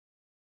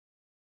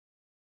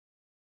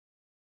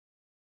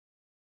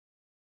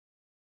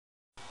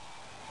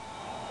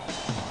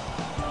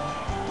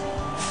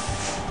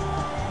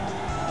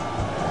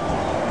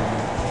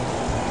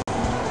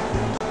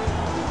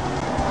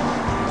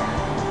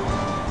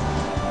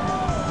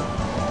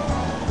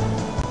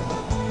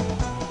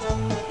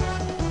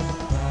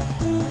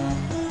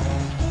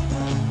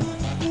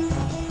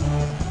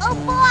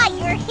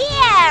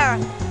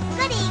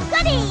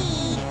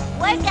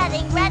we're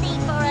getting ready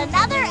for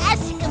another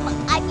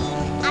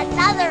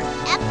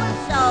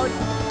episode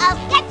of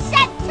Get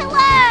Set to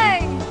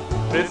Learn!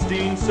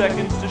 15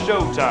 seconds to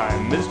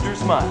showtime, Mr.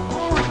 Smile.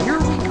 Alright, here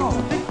we go.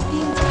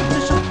 15 seconds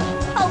to showtime.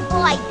 Oh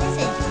boy, this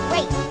is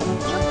great.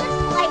 You can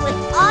play with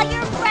all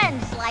your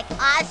friends like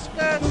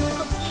Oscar,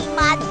 Cookie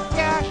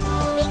Monster,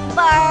 Big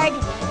Bird,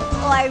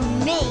 or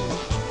me,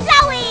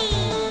 Zoe!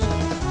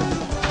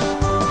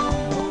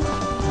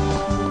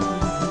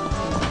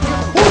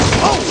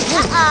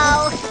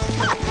 Uh-oh.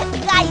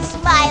 Guy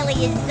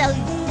Smiley is so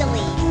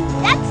silly.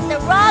 That's the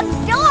wrong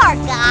door,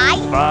 Guy.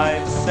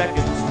 5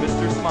 seconds,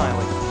 Mr.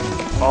 Smiley.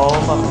 All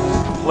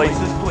muffled.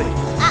 Places, please.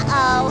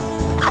 Uh-oh.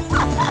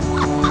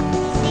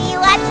 See you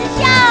at the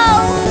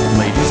show.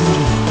 Ladies and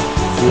gentlemen,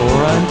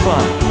 Flora and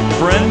Fauna,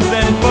 friends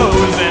and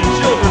foes and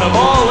children of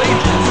all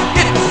ages,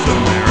 it's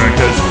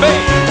America's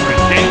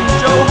favorite game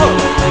show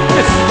host,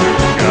 Mr.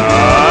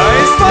 Guy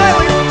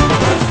Smiley.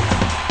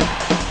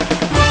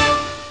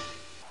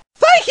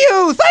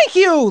 Thank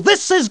you!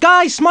 This is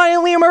Guy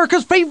Smiley,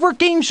 America's favorite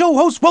game show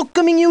host,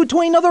 welcoming you to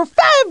another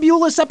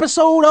fabulous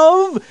episode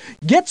of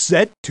Get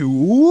Set to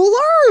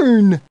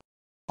Learn.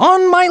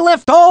 On my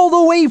left, all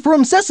the way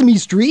from Sesame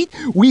Street,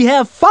 we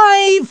have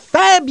 5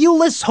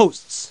 fabulous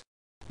hosts.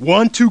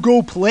 Want to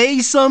go play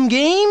some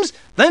games?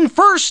 Then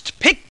first,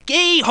 pick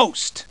a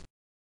host.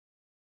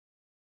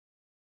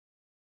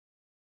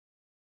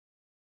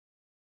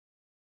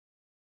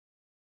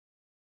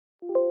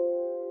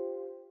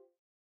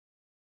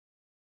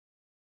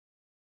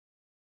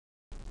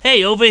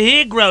 Hey, over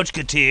here, Grouch.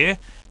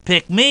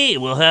 Pick me,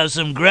 we'll have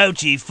some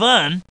grouchy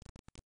fun.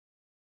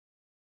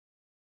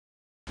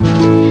 1,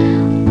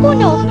 2,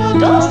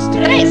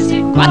 3,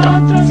 4,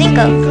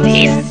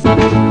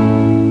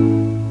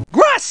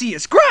 5,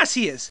 6.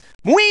 Gracias!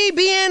 Muy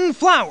bien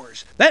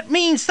flowers. That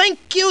means thank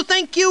you,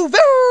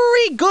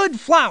 very good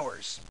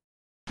flowers.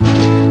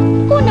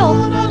 1, 2,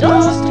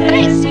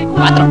 3, 4,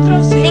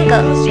 5, 6,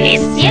 7, 8,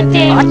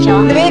 9,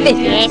 10,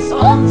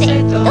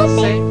 11,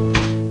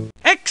 12.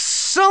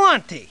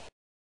 Excelente.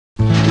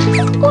 1,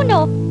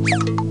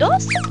 2,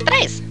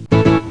 3.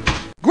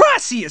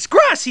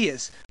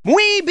 Gracias!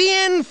 Muy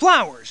bien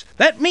flowers.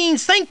 That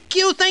means thank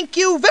you,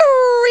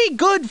 very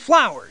good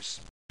flowers.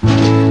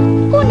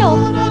 1, 2,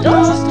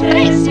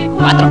 3, 4,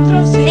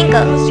 5, 6,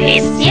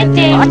 7, 8,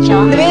 9,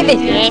 10,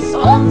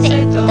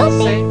 11,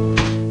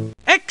 12.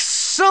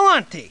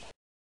 Excelente.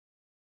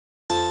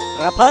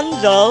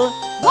 Rapunzel,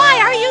 Why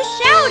are you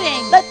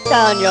shouting? let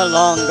down your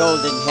long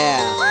golden hair.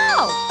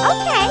 Oh,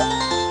 okay.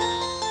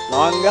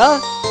 Longer.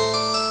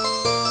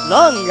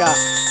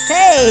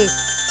 Hey!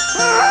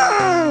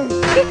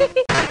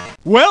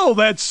 Well,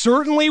 that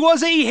certainly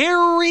was a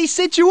hairy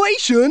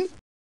situation.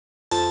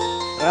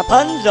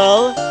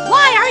 Rapunzel,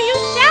 Why are you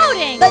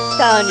shouting? let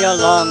down your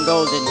long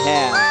golden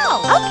hair.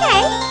 Oh,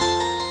 okay.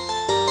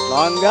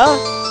 Longer.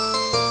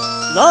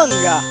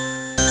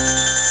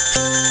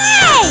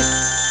 Hey!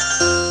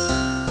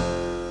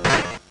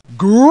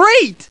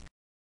 Great!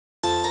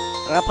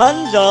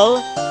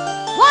 Rapunzel,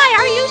 Why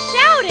are you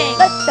shouting?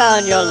 let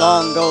down your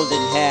long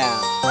golden hair.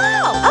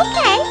 Oh,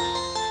 okay.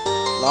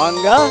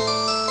 Longer.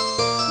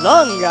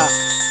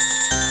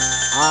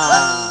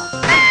 Ah.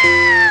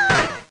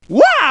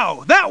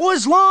 Wow, that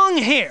was long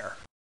hair.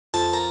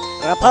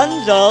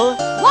 Rapunzel,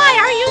 Why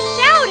are you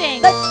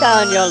shouting? let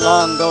down your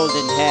long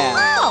golden hair.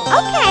 Oh,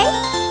 okay.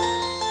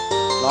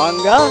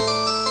 Longer.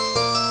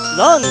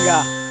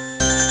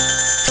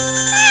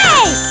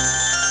 Hey!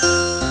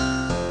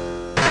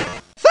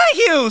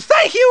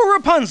 Thank you,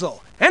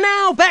 Rapunzel. And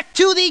now back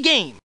to the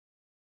game.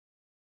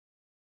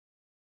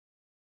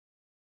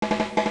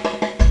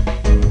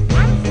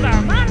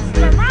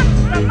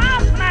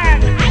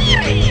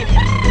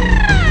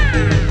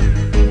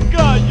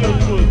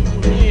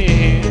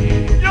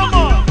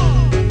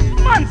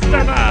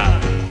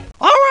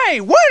 All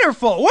right,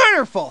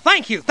 wonderful.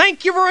 Thank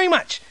you very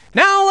much.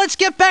 Now let's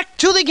get back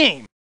to the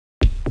game.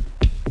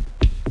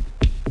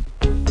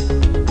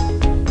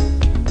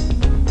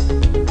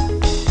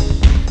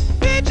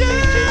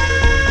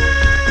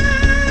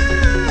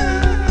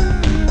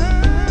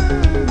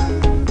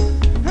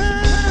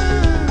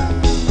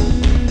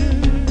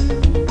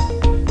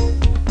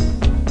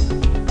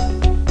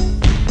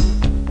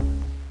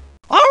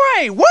 All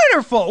right,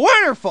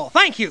 wonderful.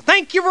 Thank you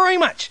very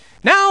much.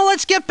 Now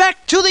let's get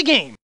back to the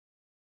game.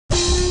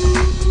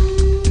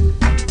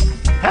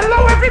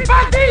 Hello,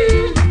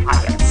 everybody!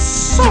 I am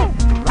so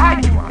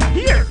glad you are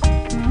here.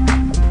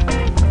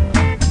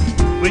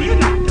 Will you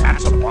not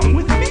dance along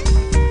with me?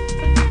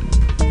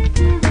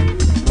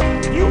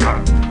 You are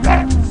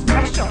very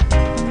special.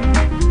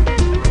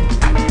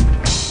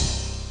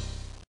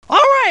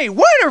 All right,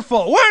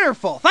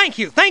 wonderful. Thank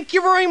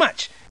you very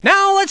much.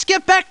 Now let's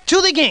get back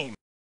to the game.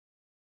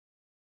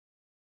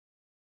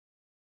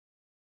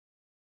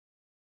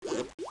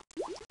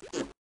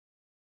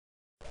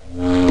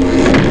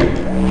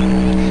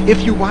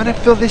 If you want to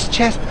fill this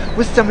chest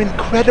with some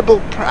incredible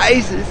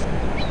prizes,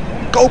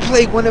 go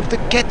play one of the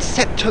Get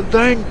Set to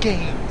Learn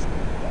games.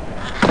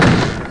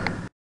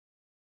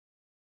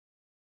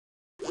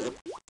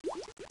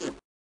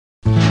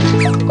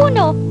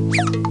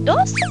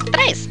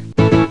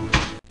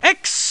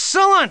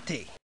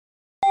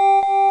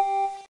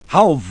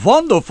 How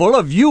wonderful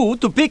of you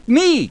to pick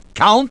me,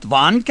 Count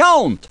Von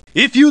Count.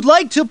 If you'd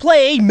like to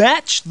play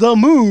Match the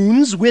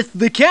Moons with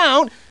the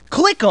Count,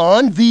 click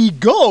on the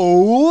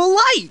Go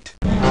light.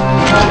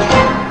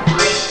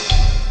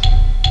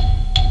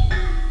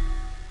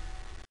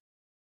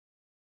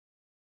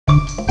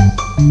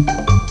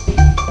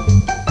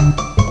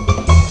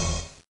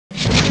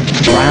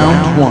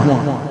 Round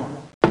 1.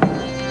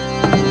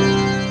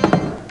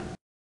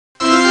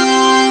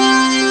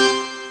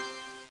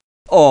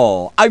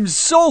 Oh, I'm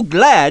so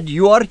glad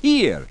you are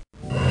here.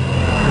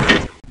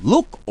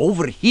 Look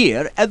over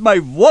here at my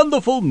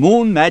wonderful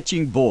moon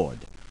matching board.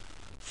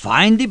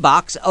 Find the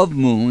box of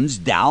moons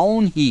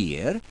down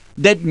here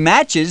that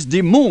matches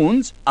the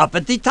moons up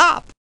at the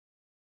top.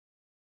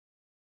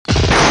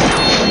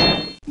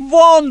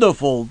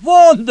 Wonderful,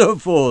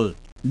 wonderful!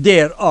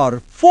 There are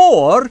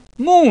 4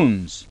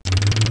 moons.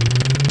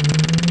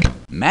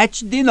 Match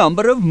the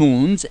number of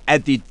moons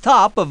at the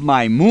top of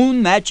my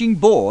moon matching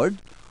board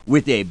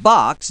with a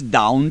box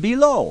down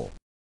below.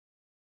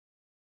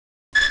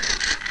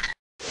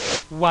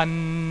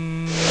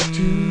 1,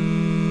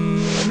 2,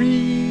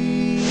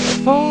 3,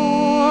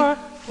 4,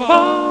 4.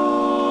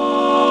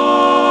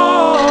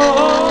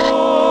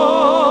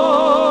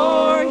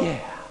 Yeah.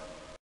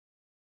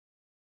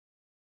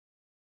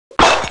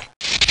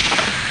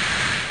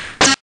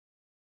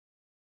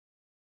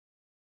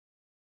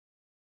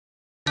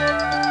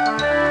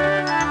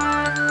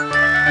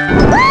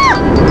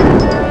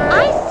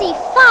 I see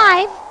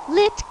 5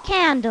 lit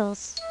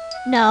candles.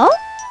 No,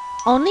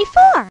 only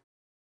 4.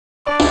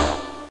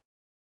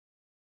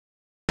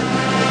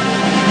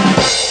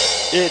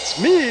 It's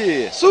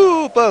me,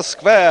 Super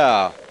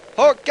Square.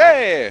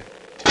 Okay.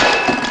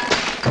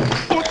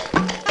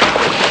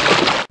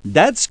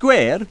 That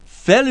square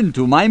fell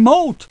into my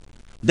moat.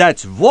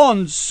 That's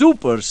one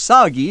super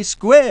soggy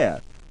square.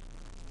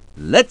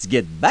 Let's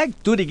get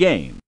back to the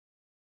game.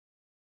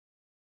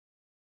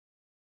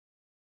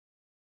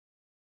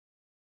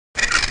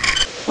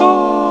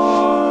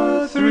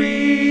 Four,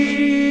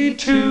 3,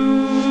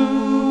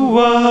 2,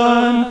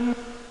 1,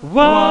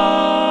 1.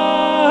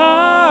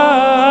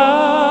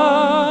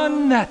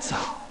 That's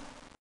all.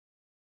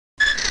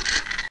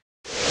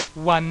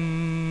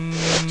 1,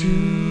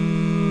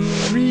 2,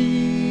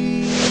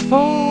 3,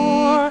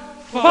 4,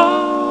 4.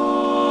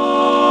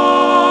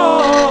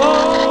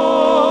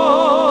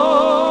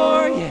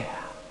 Yeah.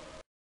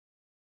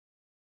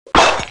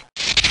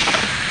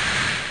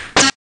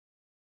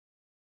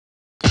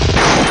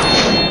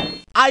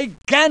 I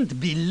can't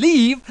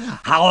believe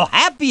how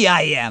happy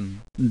I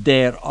am.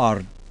 There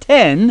are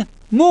 10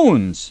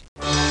 moons.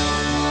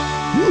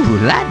 Ooh,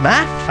 light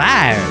my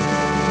fire.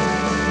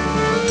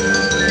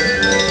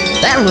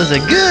 That was a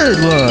good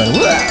one.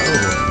 Whoa.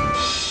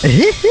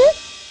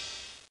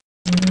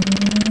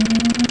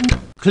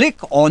 Click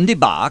on the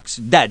box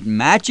that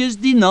matches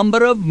the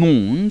number of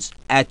moons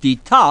at the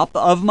top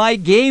of my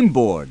game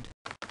board.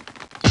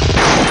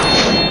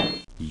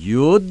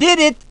 You did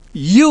it!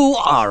 You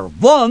are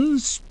one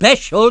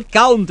special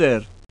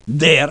counter.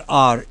 There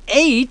are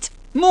 8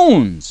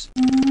 moons.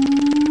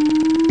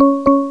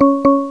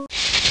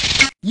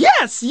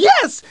 Yes,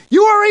 yes!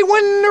 You are a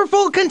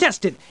wonderful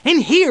contestant,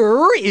 and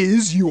here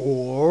is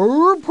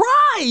your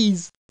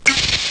prize!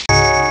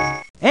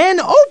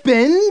 An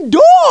open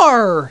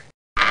door!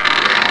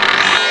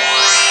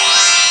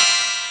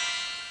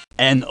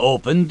 An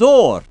open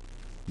door.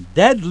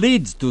 That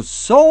leads to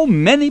so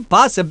many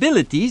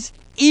possibilities,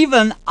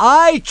 even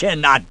I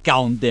cannot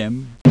count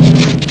them.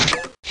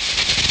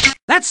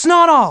 That's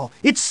not all.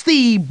 It's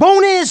the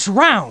bonus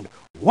round.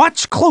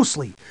 Watch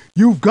closely.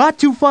 You've got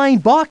to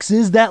find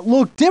boxes that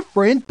look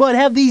different but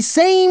have the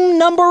same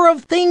number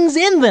of things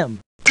in them.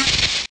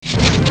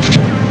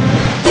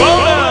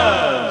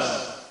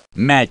 Bonus!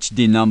 Match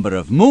the number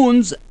of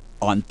moons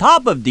on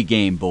top of the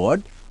game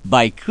board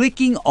by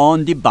clicking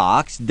on the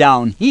box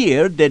down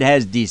here that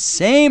has the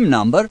same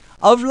number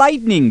of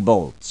lightning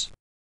bolts.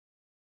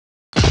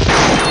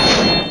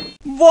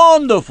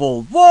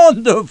 Wonderful,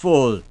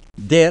 wonderful!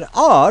 There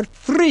are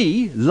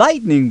 3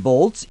 lightning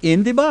bolts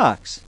in the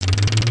box.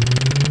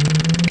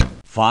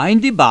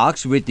 Find the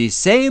box with the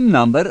same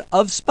number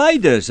of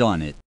spiders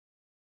on it.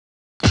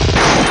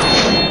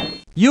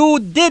 You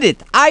did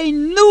it! I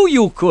knew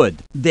you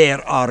could!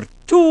 There are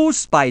 2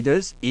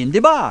 spiders in the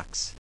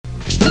box.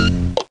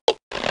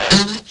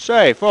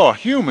 Say, for a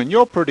human,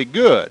 you're pretty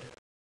good.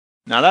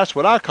 Now that's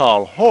what I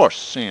call horse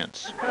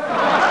sense.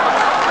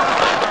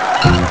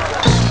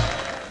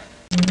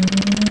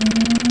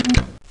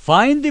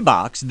 Find the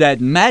box that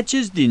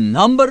matches the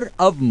number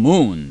of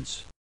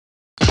moons.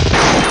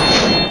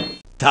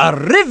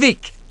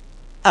 Terrific!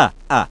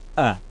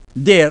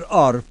 There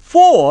are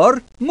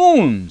 4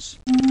 moons.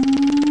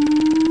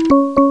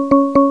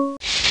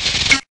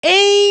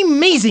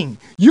 Amazing!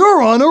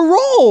 You're on a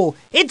roll!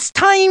 It's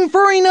time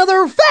for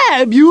another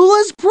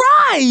fabulous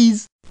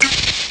prize!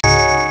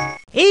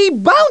 A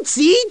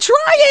bouncy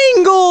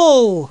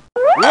triangle!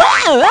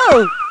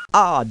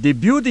 The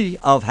beauty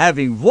of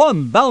having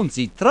one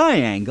bouncy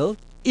triangle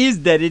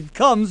is that it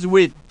comes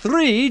with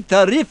 3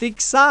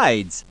 terrific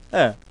sides.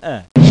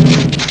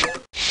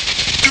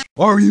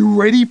 Are you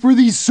ready for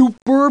the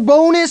super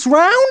bonus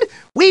round?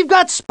 We've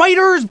got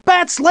spiders,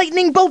 bats,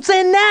 lightning bolts,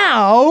 and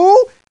now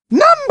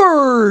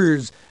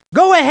numbers!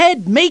 Go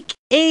ahead, make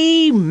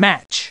a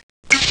match.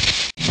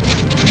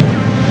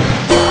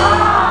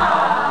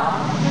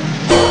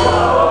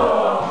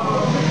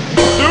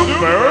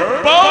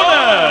 Super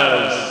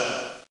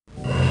bonus!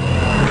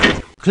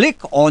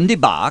 Click on the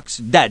box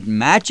that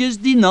matches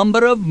the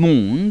number of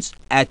moons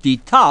at the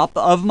top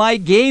of my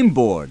game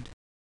board.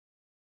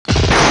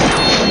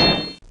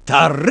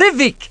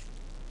 Terrific!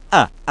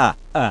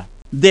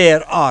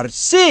 There are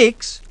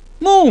 6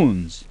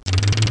 moons.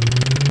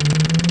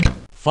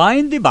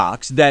 Find the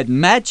box that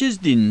matches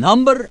the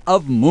number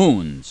of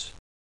moons.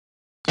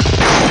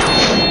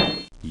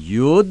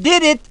 You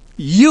did it!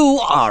 You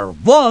are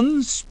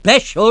one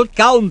special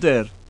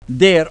counter.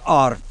 There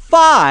are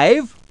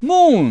 5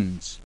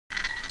 moons.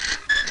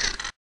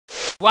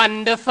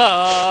 Wonderful!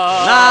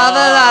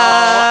 Marvelous!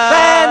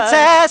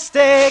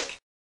 Fantastic!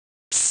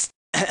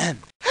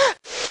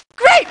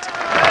 Great!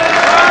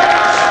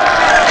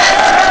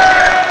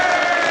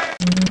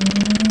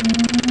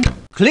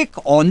 Click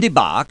on the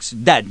box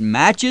that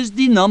matches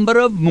the number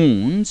of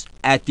moons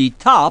at the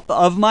top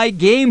of my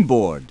game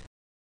board.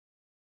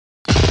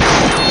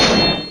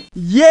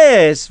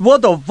 Yes,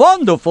 what a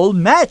wonderful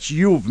match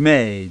you've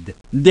made.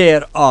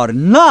 There are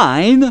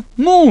 9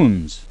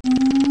 moons.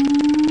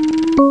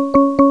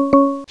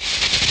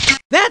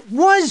 That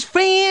was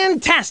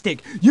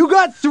fantastic! You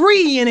got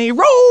 3 in a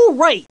row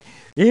right!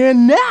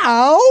 And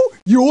now,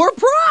 your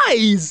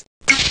prize!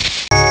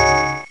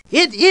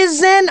 It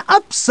is an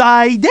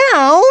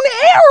upside-down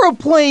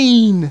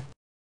aeroplane!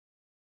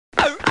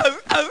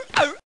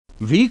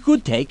 We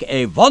could take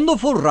a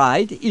wonderful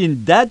ride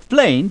in that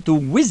plane to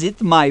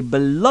visit my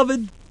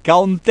beloved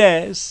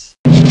Countess.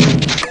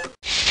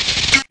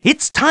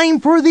 It's time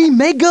for the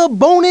mega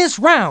bonus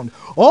round.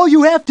 All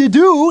you have to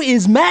do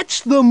is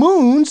match the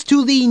moons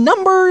to the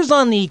numbers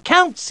on the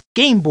Count's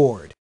game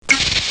board.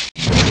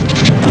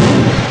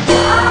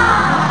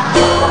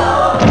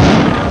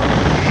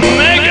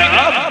 Mega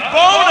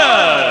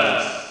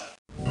bonus!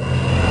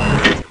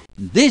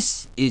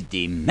 This is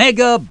the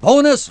mega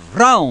bonus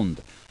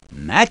round.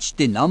 Match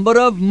the number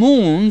of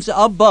moons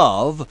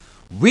above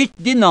with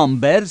the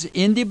numbers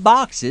in the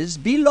boxes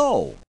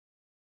below.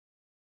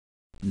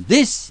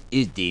 This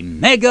is the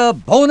mega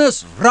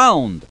bonus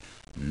round.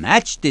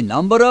 Match the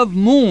number of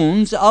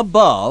moons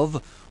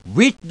above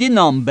with the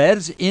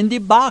numbers in the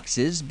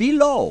boxes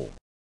below.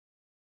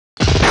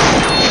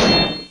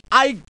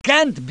 I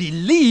can't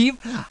believe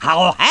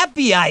how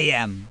happy I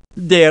am.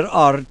 There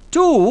are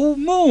 2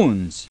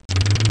 moons.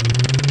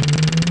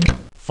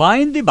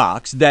 Find the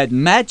box that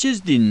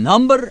matches the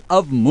number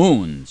of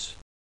moons.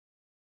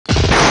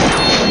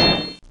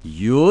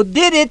 You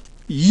did it!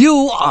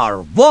 You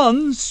are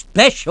one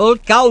special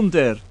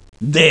counter.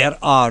 There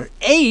are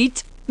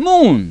 8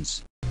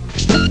 moons.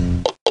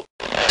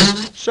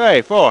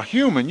 Say, for a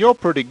human, you're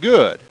pretty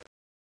good.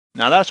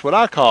 Now that's what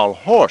I call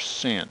horse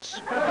sense.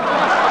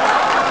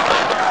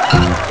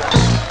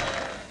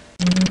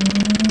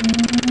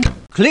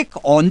 Click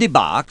on the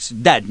box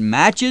that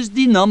matches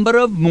the number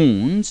of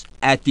moons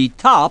at the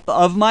top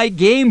of my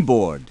game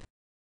board.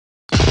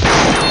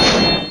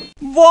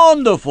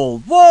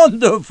 Wonderful!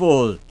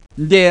 Wonderful!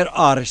 There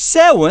are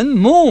 7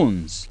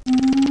 moons.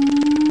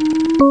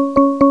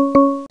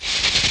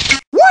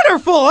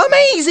 Wonderful!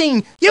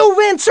 Amazing! You've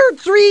answered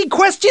 3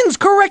 questions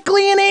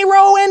correctly in a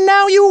row, and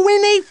now you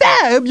win a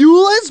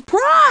fabulous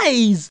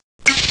prize!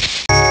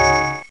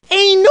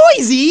 A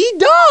noisy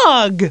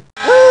dog!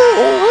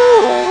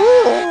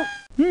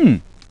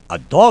 A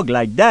dog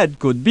like that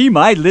could be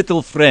my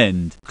little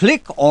friend.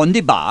 Click on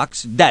the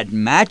box that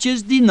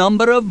matches the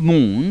number of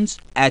moons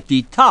at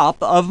the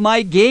top of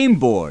my game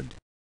board.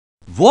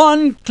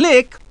 1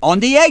 click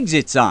on the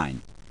exit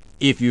sign.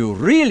 If you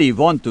really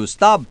want to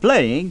stop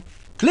playing,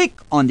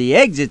 click on the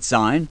exit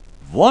sign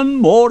 1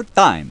 more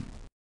time.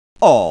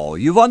 Oh,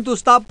 you want to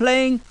stop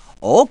playing?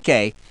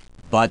 Okay.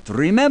 But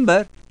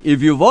remember,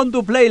 if you want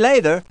to play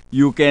later,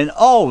 you can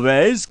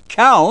always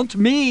count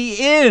me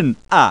in.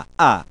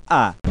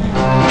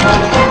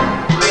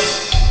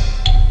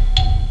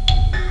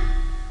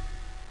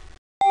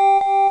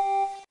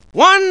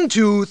 1,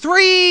 2,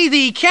 3,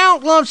 the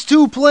Count loves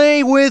to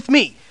play with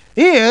me.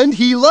 And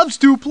he loves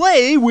to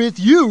play with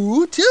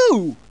you,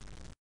 too.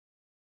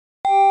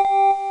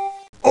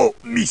 Oh,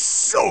 me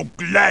so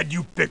glad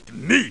you picked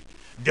me.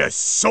 There's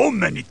so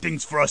many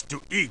things for us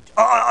to eat.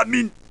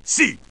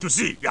 See.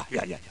 Yeah.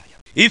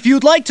 If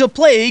you'd like to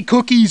play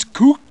Cookie's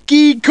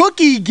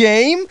Cookie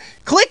game,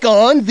 click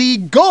on the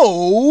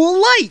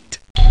Go light.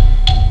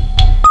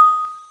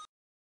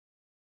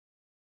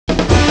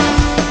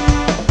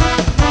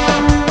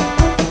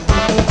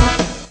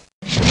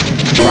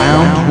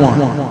 Round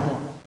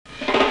 1.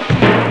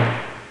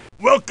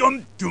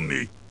 Welcome to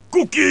me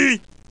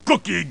Cookie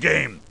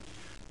game.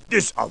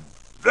 This a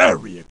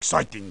very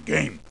exciting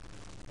game.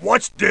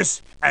 watch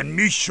this and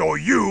me show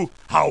you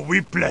how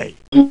we play.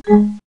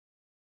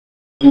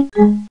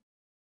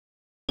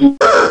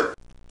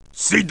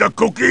 See the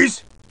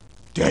cookies?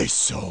 They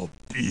so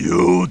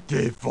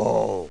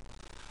beautiful.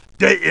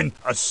 They in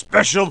a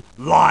special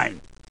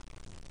line.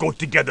 Go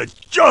together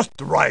just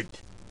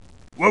right.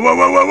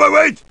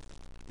 Wait.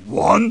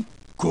 One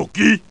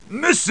cookie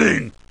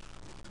missing.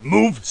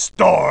 Move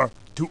star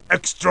to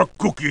extra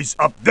cookies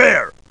up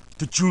there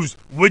to choose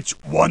which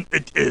one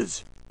it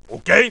is.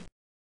 Okay?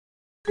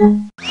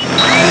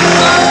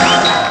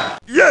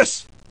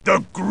 Yes,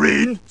 the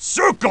green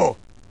circle.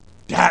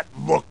 That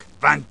look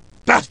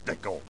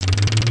fantastical.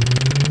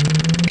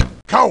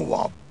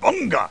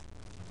 Cowabunga!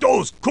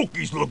 Those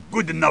cookies look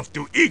good enough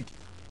to eat,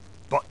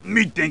 but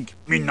me think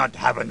me not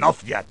have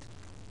enough yet.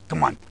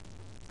 Come on,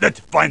 let's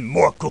find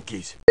more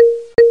cookies.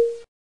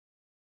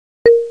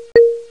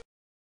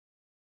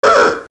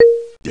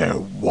 There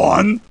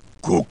one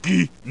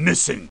cookie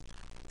missing.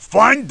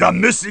 Find the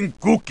missing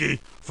cookie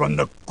from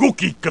the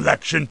cookie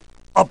collection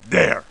up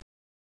there.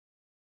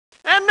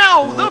 And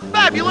now the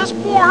fabulous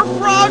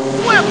four-frog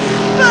flip!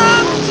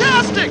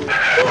 Fantastic! 4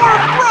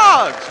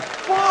 frogs!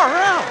 Far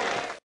out!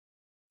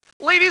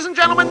 Ladies and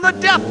gentlemen, the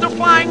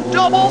death-defying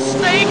double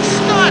snake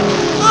stunt!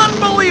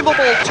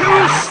 Unbelievable!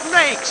 2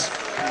 snakes!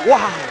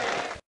 Wow!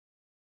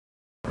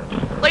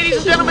 Ladies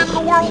and gentlemen,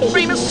 the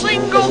world-famous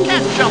single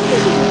cat jump!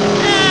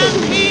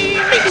 And he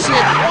makes it!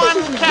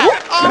 1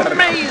 cat!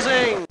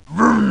 Amazing!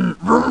 Vroom,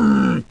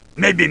 vroom.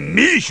 Maybe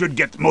me should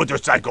get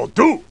motorcycle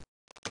too.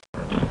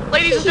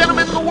 Ladies and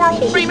gentlemen, the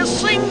world-famous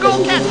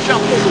single cat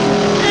jump!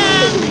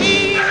 And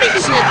he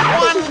makes it!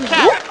 1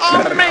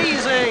 cat!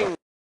 Amazing!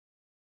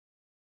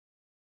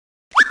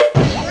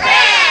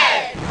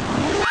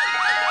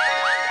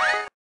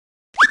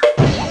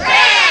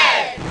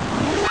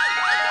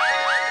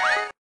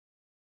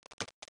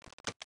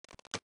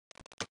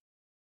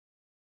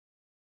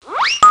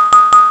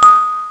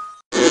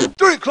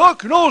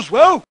 O'clock and all's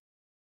well,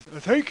 I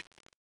think.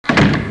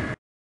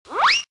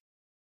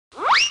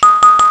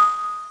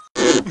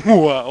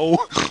 Wow,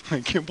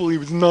 I can't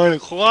believe it's 9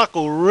 o'clock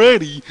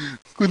already.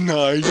 Good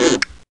night.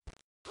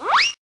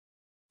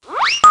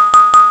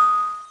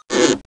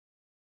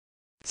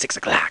 6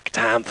 o'clock,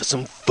 time for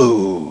some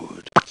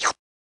food.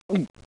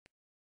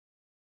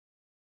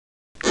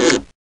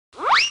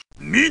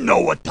 Me know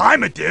what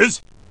time it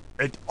is.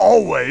 It's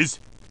always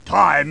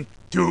time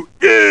to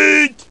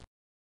eat.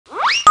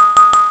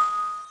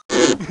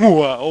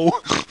 Wow,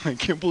 I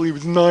can't believe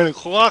it's 9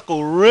 o'clock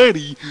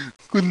already.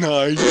 Good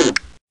night.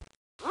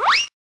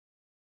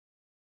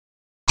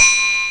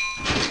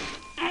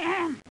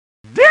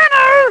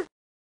 Dinner!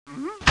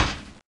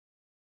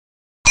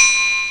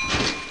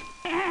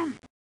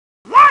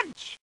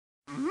 Lunch!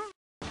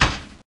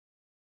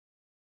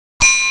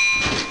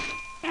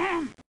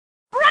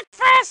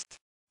 Breakfast!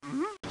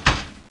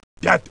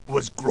 That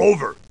was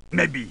Grover.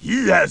 Maybe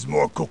he has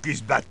more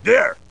cookies back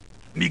there.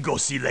 Me go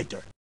see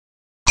later.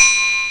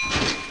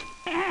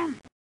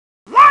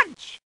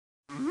 Lunch!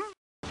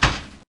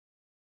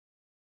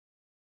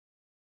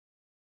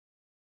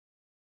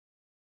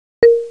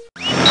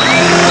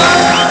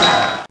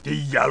 The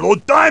yellow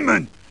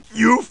diamond!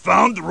 You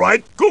found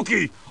right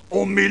cookie!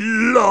 Oh, me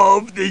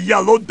love the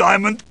yellow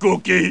diamond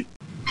cookie!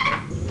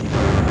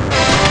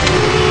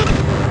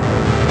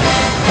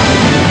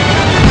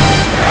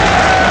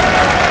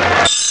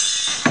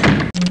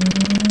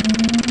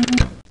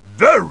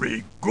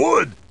 Very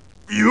good!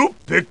 You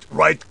picked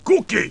right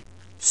cookie!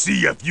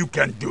 See if you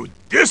can do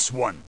this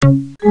one!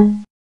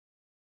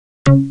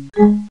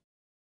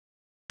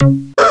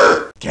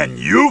 Can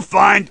you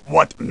find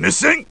what's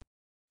missing?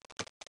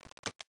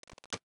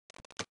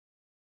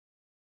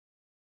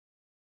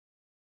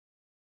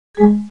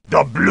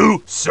 The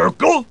blue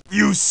circle?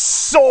 You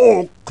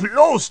so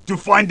close to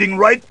finding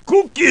right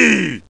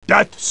cookie!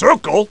 That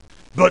circle,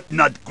 but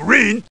not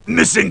green.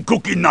 Missing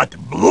cookie not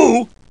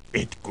blue.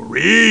 It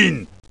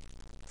green.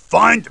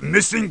 Find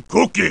missing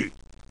cookie.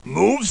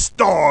 Move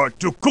star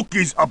to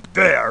cookies up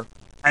there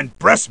and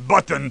press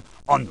button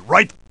on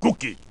right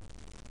cookie.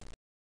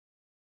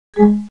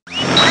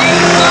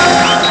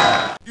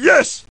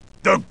 Yes,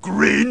 the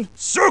green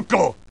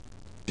circle.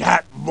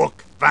 That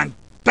look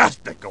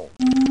fantastical.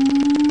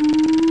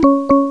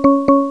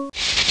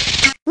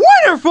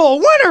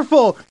 Wonderful,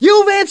 wonderful!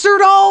 You've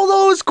answered all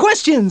those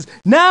questions.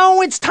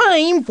 Now it's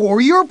time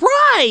for your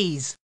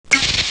prize.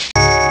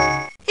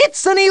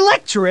 It's an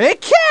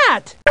electric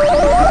cat.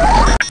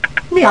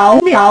 Meow,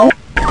 meow.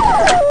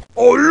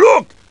 Oh,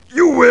 look!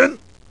 You win!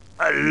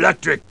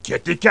 Electric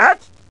kitty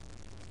cat?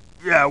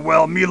 Yeah,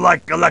 well, me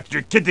like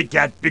electric kitty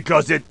cat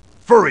because it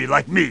furry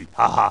like me.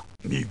 Haha.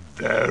 Me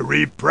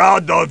very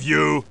proud of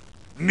you.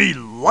 Me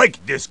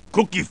like this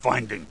cookie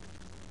finding.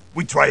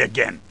 We try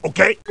again,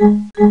 okay?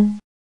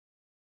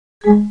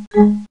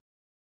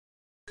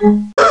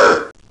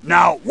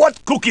 Now,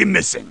 what cookie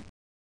missing?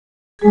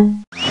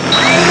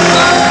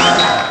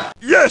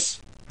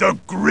 Yes, the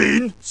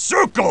green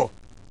circle.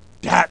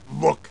 That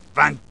look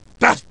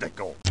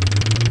fantastical.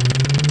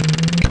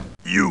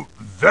 You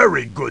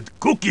very good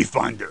cookie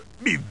finder.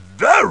 Me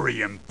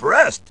very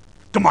impressed.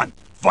 Come on,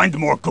 find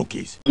more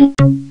cookies.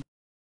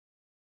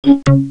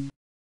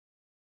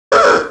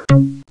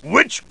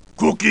 Which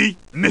cookie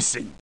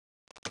missing?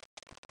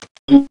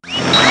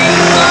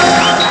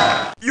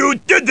 You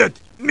did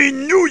it! Me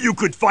knew you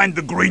could find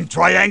the green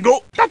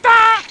triangle.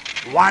 Ta-da!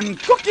 One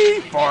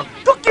cookie for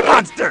Cookie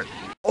Monster.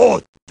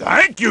 Oh,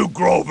 thank you,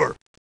 Grover.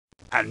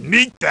 And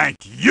me thank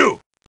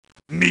you.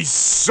 Me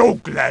so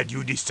glad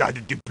you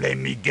decided to play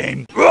me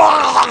game.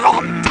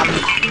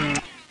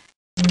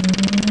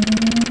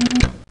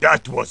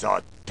 That was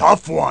a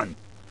tough one.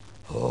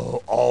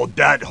 Oh, all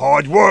that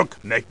hard work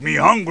make me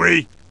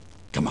hungry.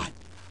 Come on,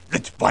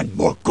 let's find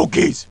more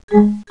cookies.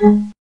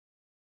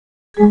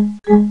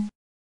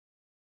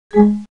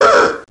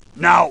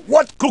 Now,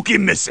 what cookie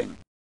missing?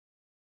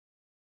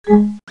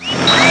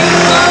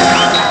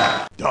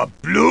 The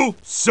blue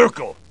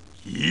circle.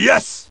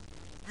 Yes!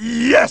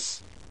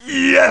 Yes!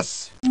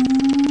 Yes!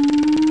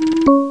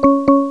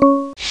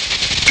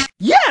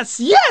 Yes,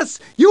 yes!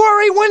 You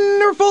are a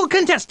wonderful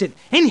contestant,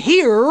 and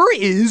here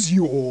is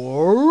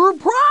your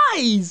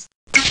prize!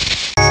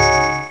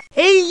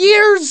 A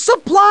year's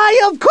supply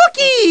of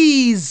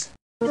cookies!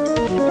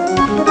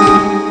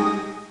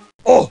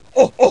 Oh!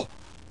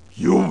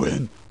 You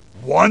win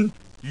 1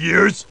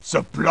 year's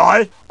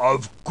supply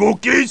of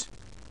cookies?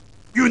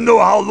 You know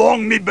how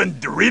long me been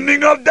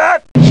dreaming of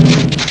that?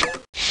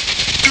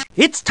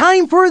 It's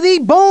time for the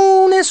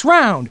bonus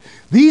round.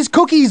 These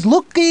cookies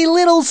look a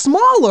little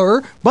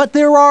smaller, but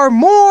there are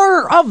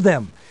more of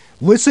them.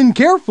 Listen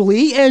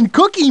carefully, and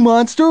Cookie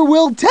Monster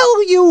will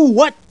tell you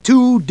what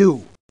to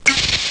do.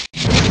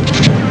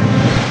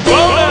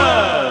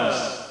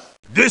 Bonus!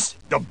 This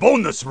the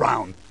bonus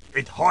round.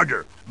 It's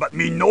harder, but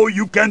me know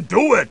you can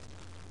do it.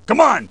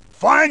 Come on,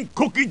 find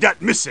cookie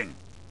that missing.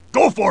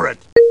 Go for it.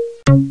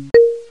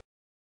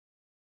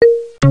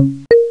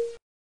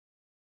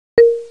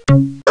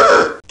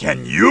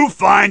 Can you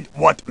find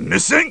what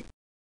missing?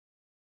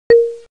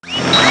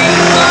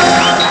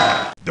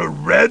 The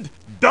red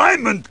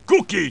diamond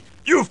cookie!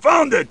 You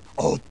found it!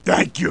 Oh,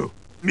 thank you!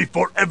 Me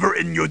forever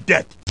in your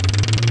debt.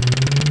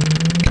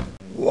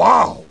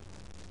 Wow!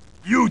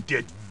 You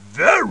did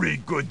very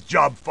good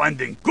job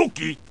finding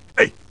cookie.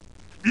 Hey,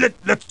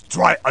 let's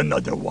try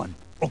another one,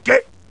 okay?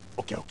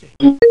 Okay.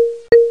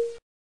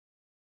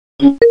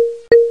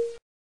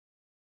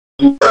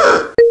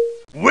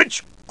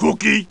 Which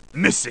cookie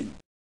missing?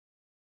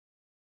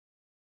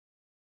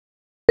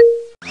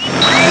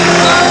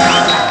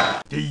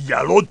 The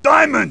yellow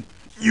diamond!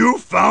 You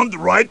found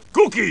right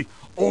cookie!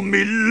 Oh,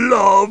 me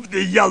love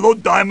the yellow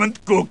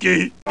diamond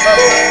cookie!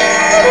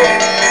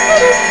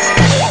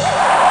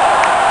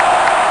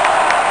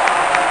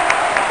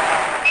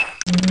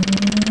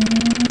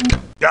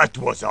 That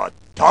was a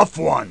tough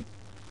one.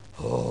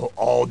 Oh,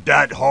 all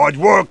that hard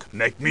work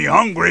make me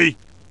hungry.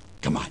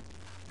 Come on,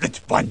 let's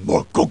find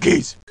more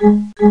cookies.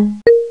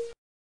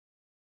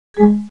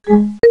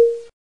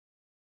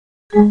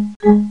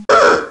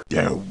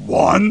 There's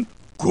one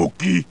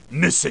cookie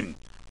missing.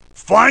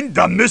 Find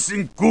the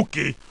missing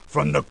cookie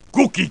from the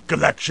cookie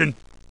collection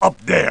up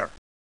there.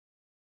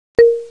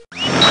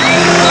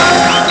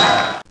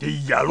 The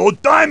yellow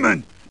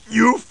diamond!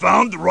 You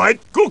found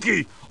right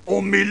cookie!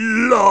 Oh, me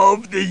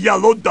love the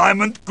yellow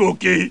diamond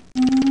cookie!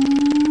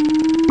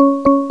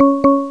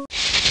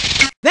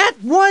 That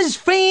was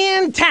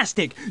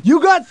fantastic!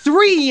 You got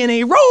 3 in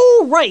a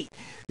row right!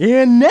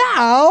 And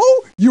now,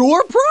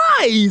 your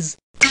prize!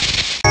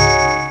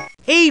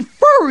 A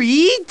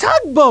furry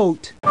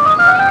tugboat!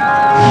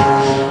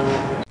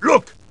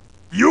 Look!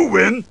 You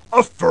win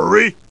a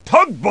furry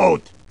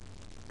tugboat!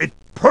 It's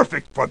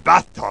perfect for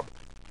bathtub.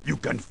 You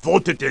can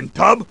float it in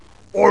tub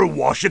or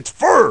wash its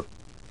fur.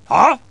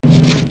 Huh?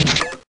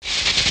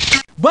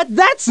 But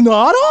that's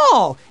not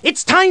all!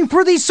 It's time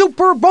for the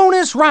super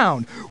bonus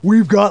round!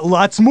 We've got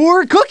lots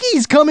more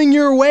cookies coming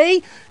your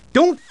way!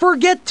 Don't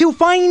forget to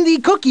find the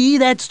cookie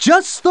that's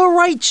just the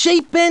right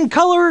shape and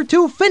color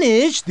to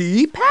finish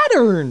the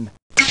pattern!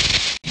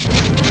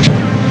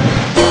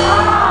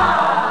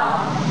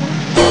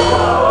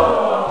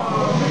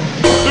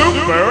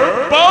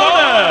 Super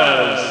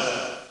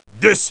bonus!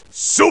 This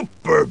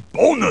super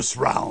bonus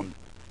round,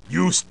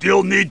 you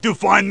still need to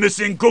find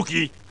missing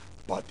cookie,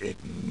 but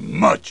it's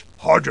much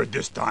harder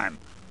this time.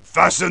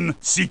 Fasten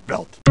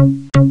seatbelt.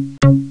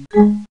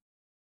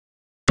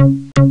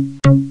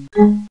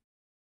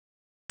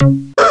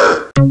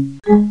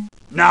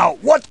 Now,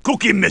 what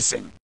cookie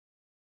missing?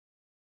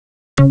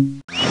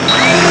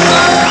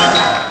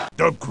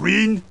 The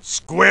green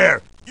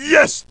square.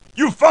 Yes,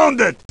 you found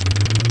it.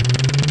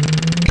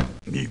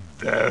 Me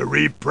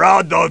very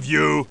proud of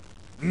you.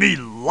 Me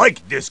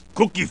like this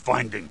cookie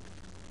finding.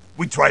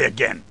 We try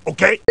again,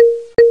 okay?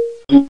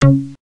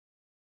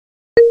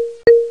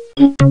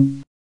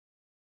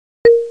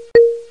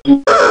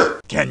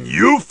 Can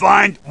you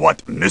find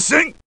what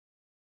missing?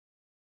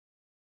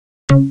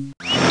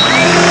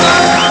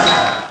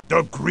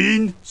 The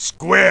green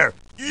square.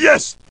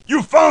 Yes,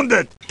 you found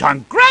it.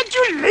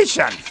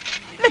 Congratulations!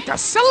 Let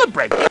us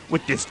celebrate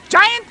with this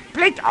giant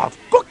plate of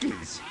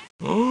cookies.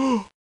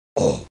 Oh,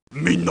 Oh,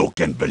 me no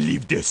can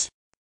believe this.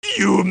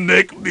 You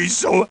make me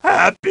so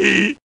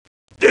happy.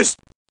 This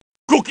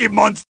Cookie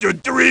Monster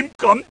dream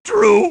come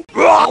true.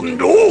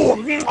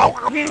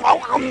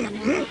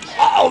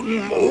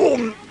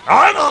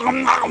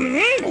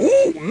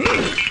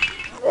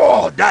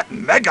 Oh, that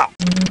mega.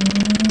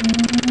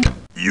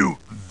 You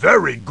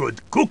very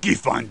good cookie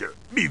finder.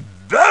 Me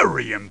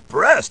very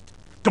impressed.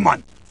 Come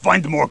on,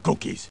 find more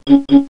cookies.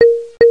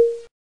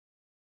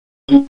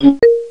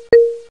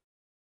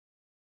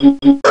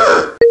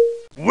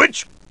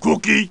 Which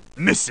cookie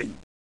missing?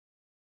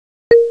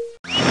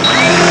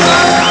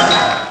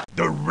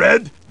 The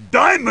red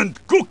diamond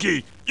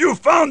cookie! You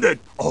found it!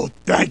 Oh,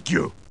 thank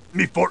you!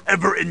 Me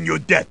forever in your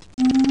debt.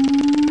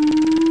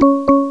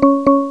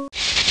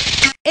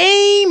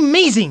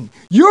 Amazing!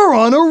 You're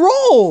on a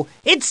roll!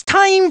 It's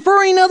time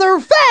for another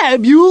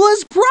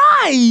fabulous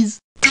prize!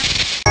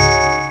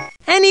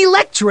 An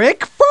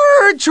electric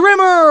fur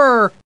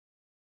trimmer!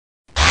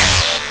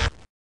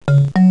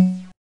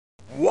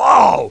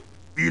 Wow!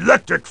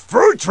 Electric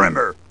fur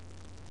trimmer!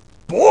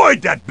 Boy,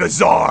 that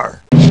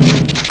bizarre!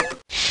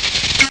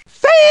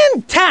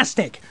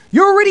 Fantastic!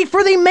 You're ready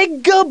for the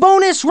mega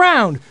bonus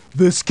round!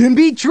 This can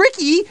be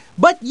tricky,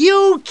 but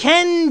you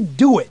can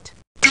do it!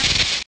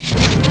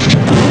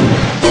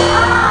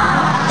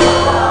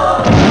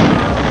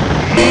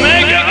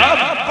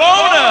 Mega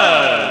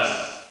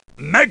bonus!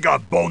 Mega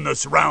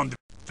bonus round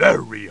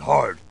very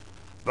hard.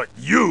 But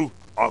you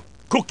are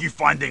cookie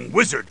finding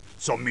wizard,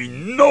 so me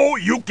know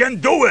you can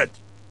do it!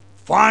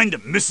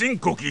 Find missing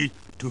cookie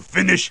to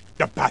finish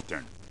the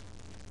pattern.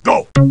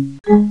 Go!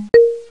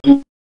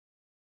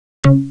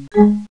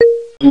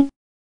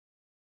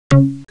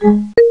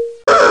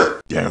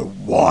 There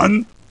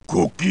one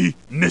cookie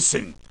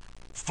missing.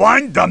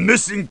 Find the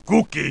missing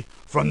cookie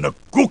from the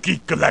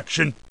cookie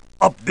collection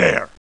up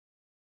there.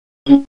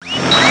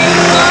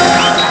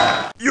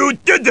 You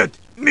did it!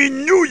 Me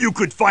knew you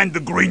could find the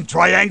green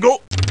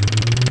triangle.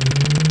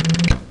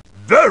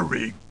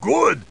 Very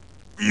good.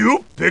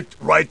 You picked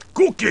right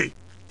cookie.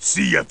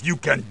 See if you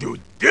can do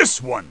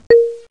this one.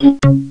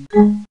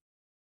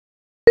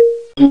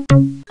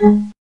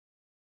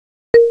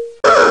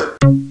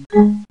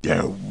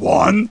 There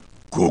one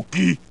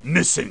cookie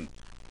missing.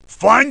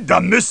 Find the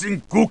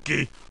missing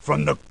cookie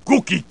from the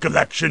cookie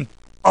collection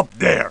up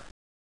there.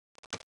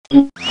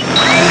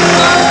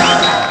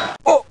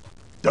 Oh,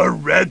 the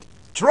red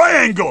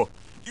triangle.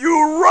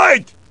 You're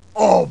right.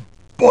 Oh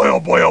boy, oh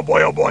boy, oh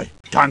boy, oh boy.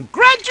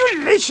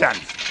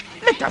 Congratulations!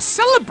 Let us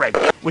celebrate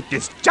with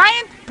this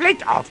giant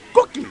plate of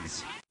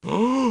cookies.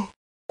 Oh,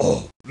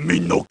 me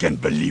no can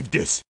believe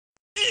this.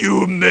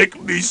 You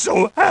make me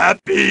so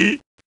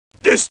happy.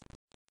 This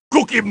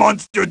Cookie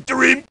Monster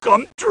dream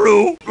come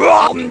true.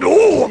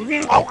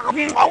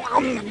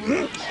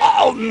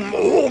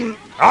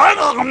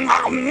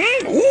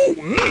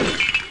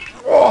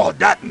 Oh,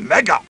 that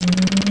mega.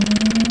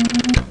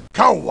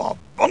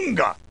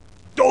 Cowabunga.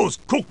 Those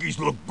cookies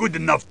look good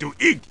enough to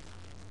eat.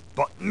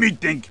 But me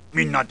think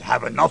me not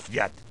have enough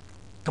yet.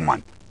 Come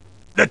on,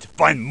 let's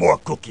find more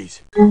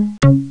cookies.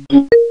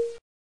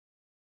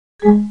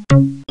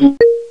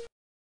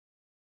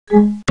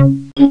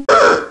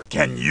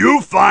 Can you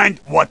find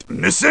what's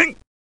missing?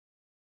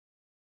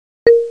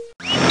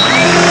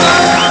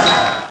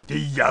 The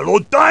yellow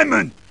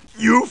diamond!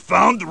 You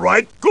found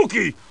right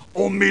cookie!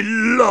 Oh, me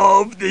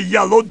love the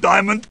yellow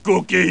diamond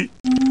cookie!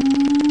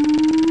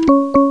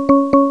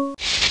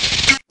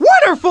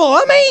 Wonderful!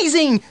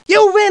 Amazing!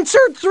 You've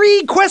answered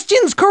 3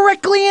 questions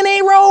correctly in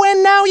a row,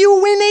 and now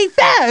you win a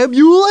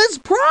fabulous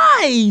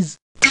prize!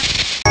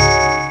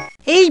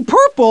 A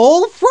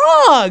purple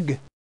frog!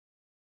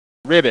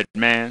 Ribbit,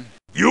 man.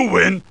 You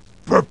win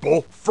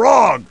purple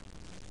frog!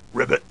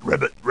 Ribbit,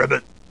 ribbit,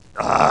 ribbit.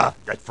 Ah,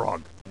 that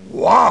frog.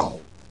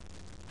 Wow!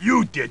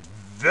 You did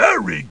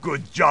very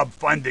good job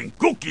finding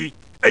cookie.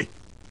 Hey,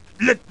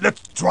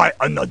 let's try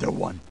another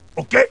one,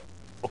 okay?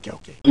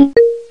 Okay.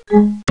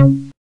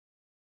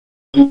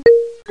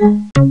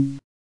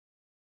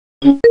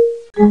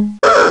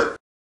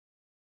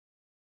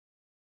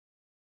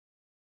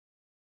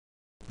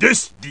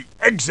 This the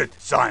exit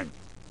sign.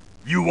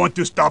 You want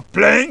to stop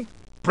playing?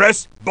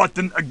 Press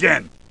button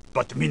again.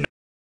 But me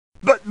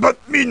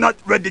not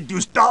ready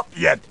to stop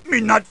yet. Me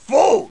not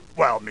full.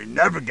 Well, me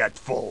never get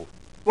full.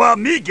 Well,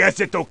 me guess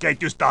it's okay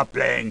to stop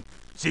playing.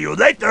 See you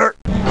later.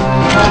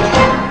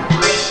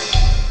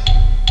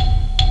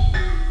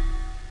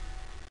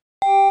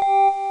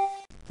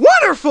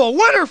 Wonderful,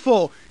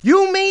 wonderful!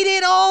 You made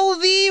it all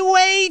the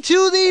way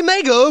to the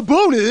mega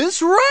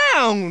bonus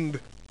round!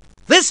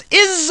 This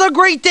is a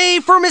great day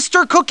for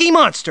Mr. Cookie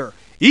Monster.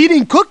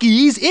 Eating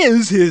cookies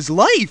is his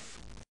life.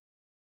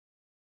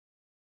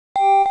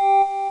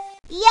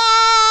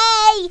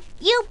 Yay!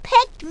 You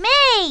picked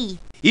me!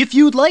 If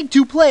you'd like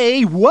to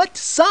play What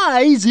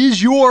Size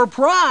Is Your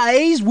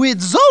Prize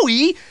with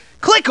Zoe,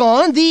 click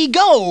on the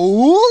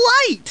Go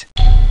light.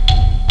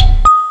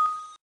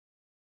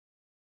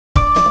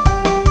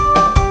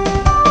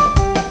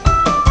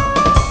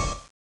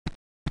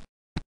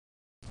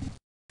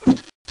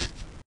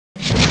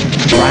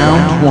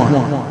 Round 1.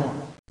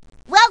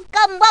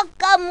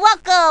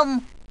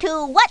 Welcome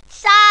to What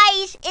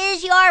Size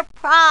Is Your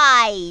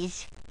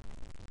Prize?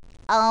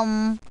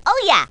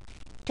 Oh yeah,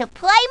 to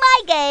play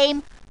my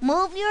game,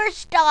 move your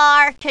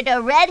star to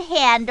the red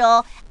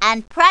handle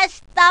and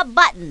press the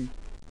button.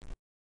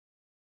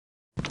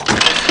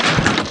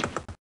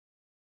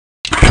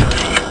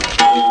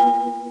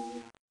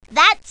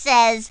 That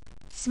says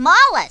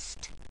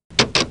smallest.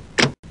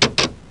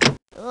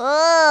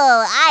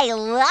 Oh, I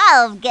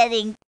love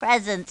getting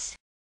presents.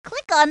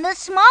 Click on the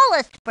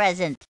smallest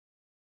present.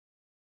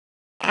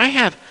 I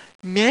have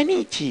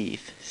many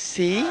teeth,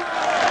 see?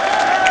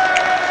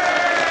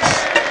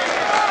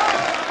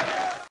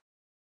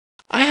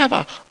 I have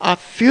a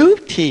few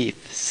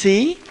teeth,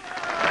 see?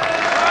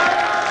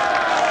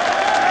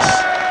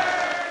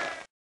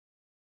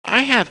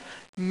 I have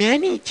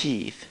many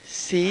teeth,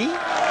 see?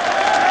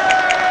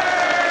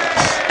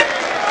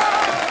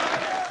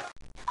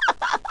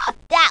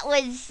 That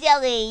was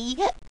silly.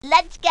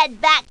 Let's get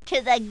back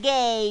to the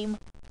game.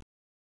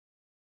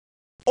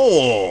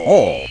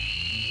 Oh.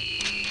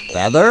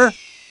 Feather.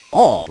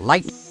 Oh,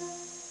 light.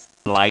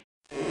 Light.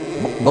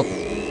 Book.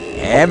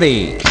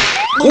 Heavy.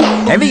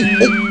 Heavy.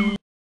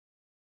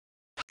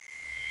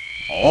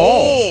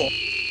 Oh.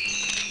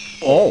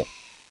 Oh.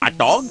 Hot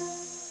dog.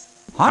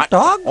 Hot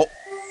dog. Oh.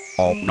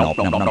 Oh, no.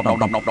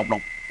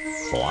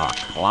 Clock.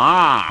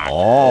 Clock.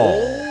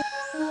 Oh.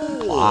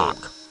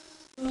 Clock.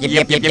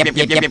 Yep.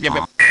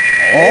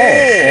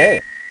 Oh.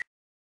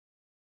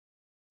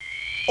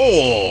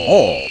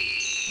 Oh.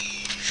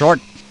 Short.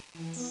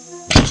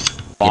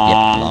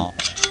 Long.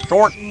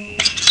 Short.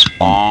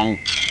 Long.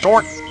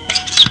 Short.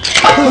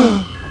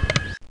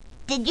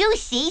 Did you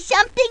see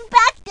something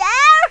back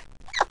there?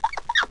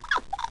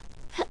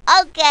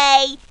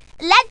 Okay,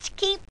 let's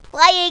keep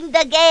playing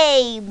the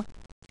game.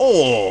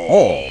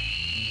 Oh.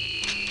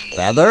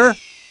 Feather.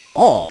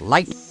 Oh,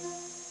 light.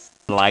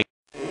 Light.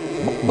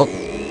 Book.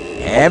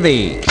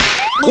 Heavy.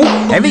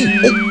 Heavy.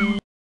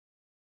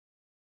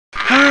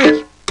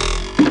 Hi.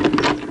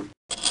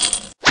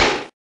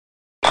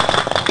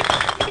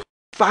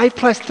 5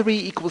 plus 3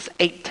 equals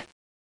 8.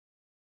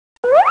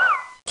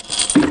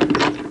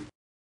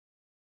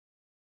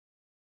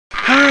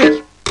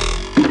 Hi.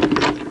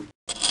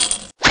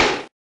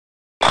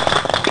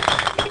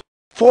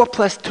 4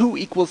 plus 2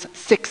 equals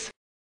 6.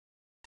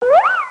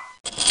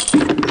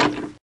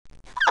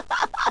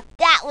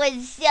 That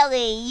was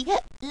silly.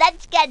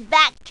 Let's get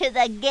back to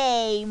the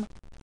game.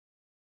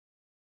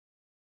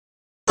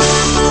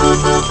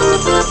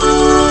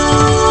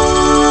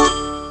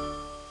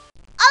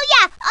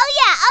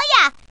 Oh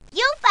yeah!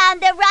 You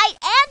found the right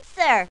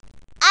answer.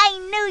 I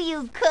knew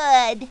you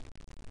could.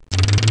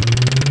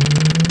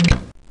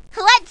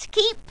 Let's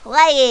keep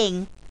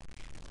playing.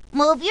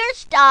 Move your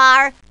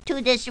star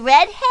to this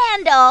red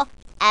handle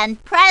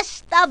and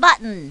press the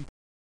button.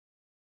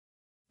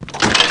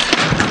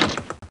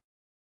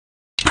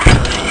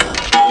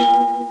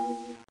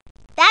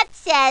 That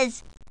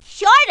says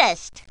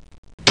shortest.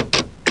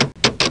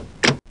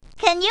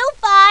 Can you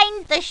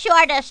find the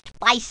shortest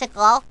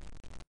bicycle?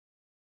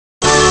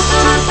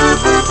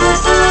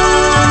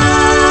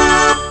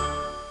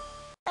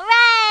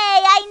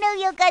 Hooray! I knew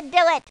you could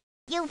do it.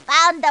 You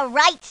found the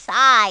right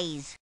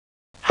size.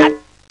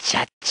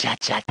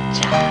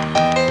 Cha-cha-cha-cha.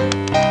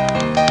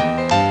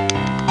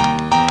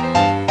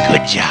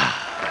 Good job.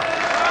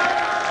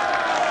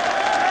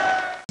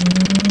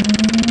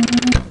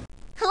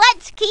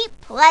 Let's keep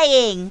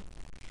playing.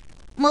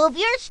 Move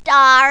your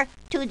star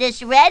to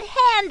this red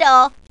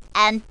handle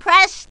and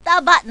press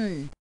the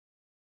button.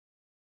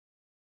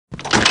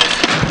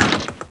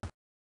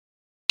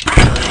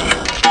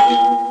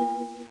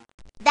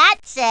 That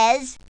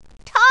says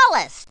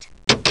tallest.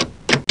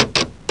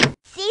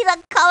 See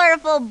the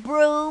colorful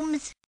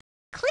brooms?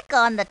 Click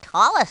on the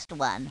tallest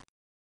one.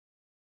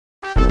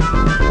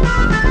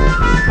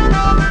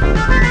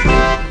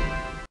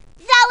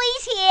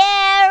 Zoe's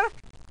here!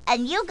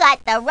 And you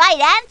got the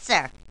right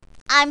answer.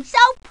 I'm so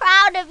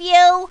proud of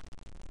you.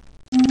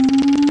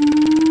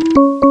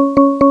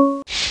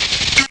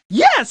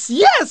 Yes!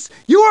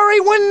 You are a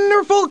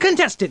wonderful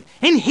contestant,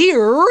 and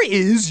here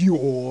is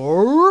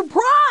your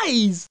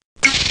prize!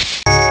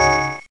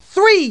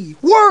 3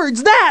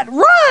 words that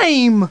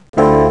rhyme!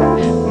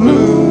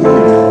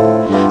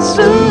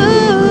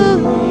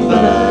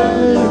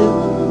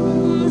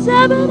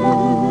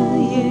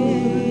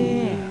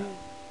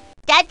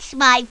 That's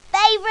my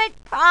favorite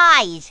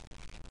prize.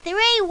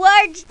 3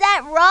 words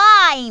that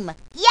rhyme.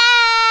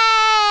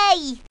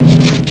 Yay!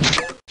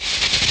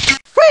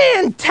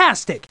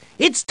 Fantastic!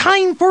 It's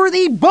time for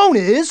the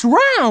bonus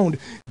round.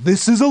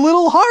 This is a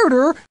little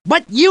harder,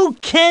 but you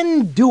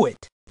can do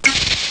it.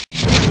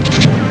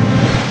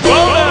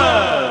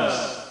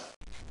 Bonus!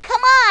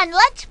 Come on,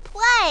 let's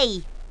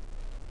play.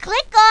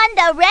 Click on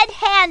the red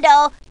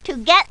handle to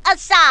get a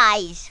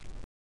size.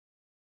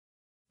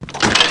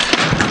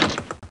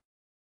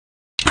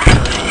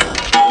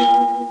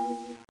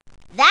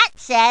 That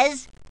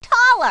says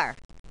taller.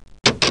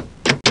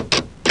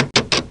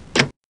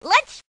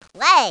 Let's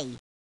play.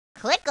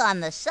 Click on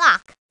the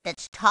sock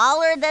that's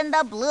taller than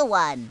the blue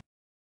one.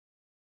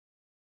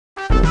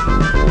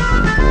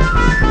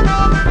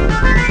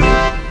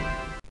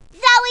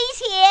 Zoe's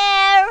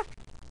here!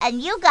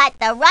 And you got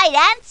the right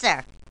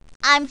answer.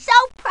 I'm so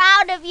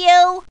proud of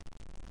you.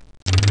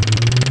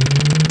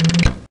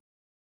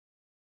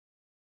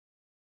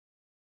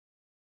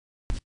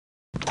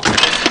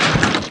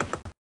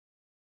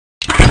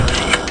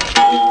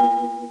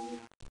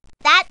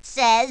 That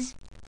says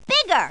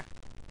bigger.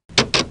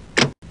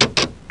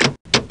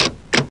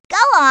 Go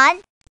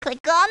on,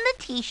 click on the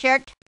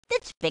t-shirt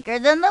that's bigger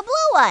than the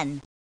blue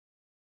one.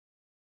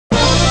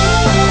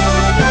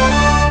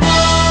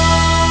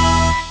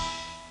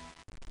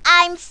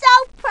 I'm so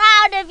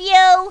proud of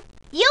you.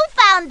 You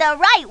found the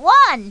right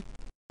one.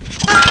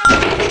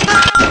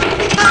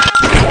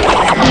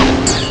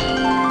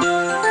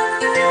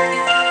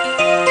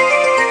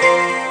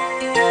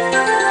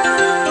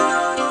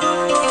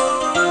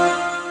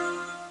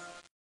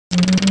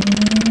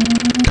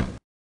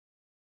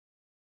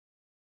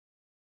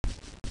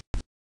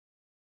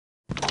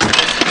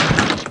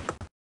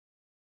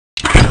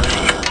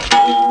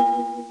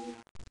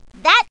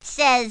 That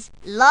says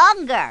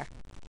longer.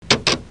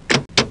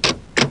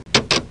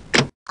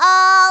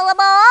 All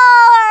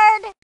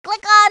aboard!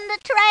 Click on the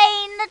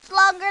train that's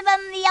longer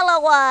than the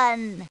yellow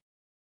one.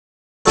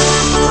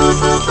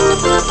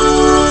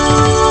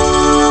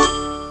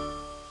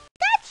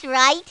 That's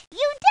right,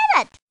 you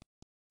did it.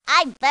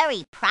 I'm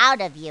very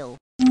proud of you.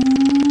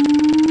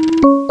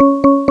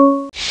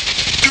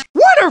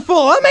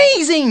 Wonderful!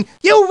 Amazing!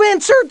 You've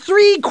answered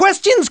 3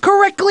 questions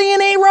correctly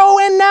in a row,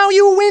 and now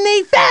you win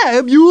a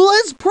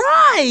fabulous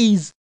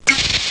prize!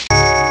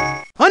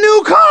 A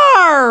new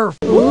car!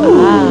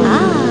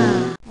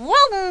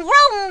 Vroom,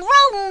 vroom,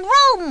 vroom,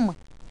 vroom!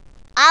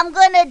 I'm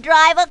gonna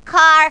drive a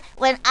car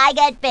when I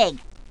get big,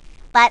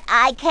 but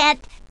I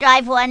can't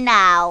drive one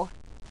now.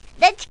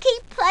 Let's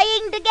keep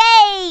playing the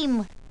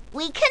game.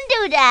 We can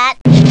do that.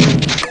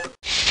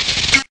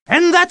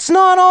 And that's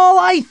not all.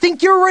 I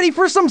think you're ready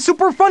for some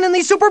super fun in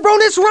the super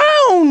bonus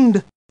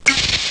round!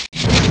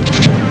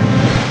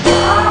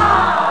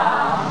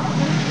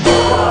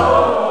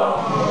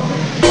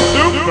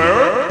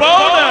 Super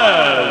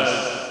bonus!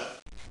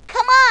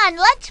 Come on,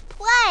 let's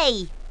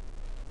play.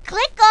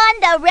 Click on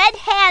the red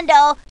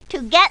handle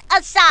to get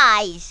a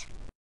size.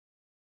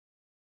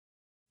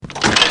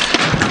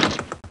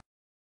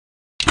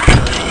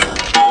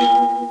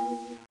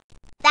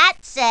 That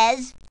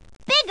says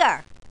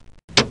bigger.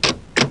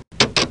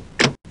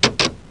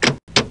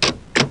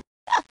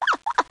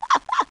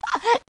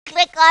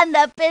 Click on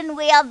the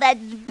pinwheel that's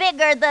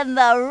bigger than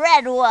the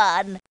red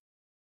one.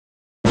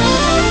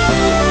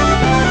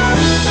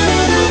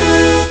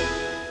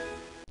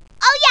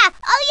 Oh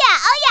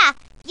yeah!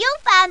 You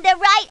found the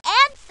right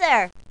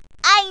answer.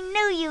 I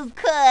knew you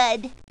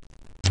could.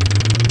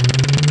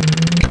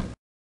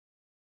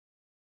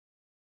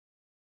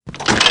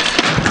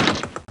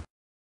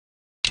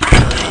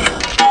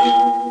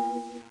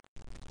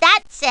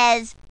 That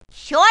says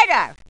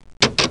shorter.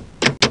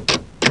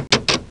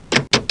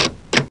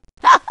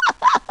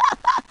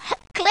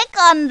 Click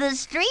on the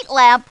street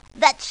lamp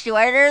that's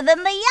shorter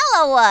than the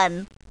yellow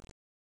one.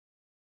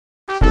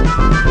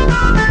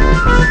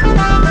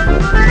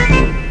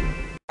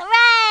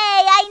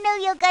 Hooray! I knew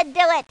you could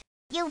do it.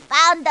 You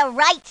found the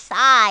right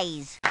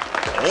size.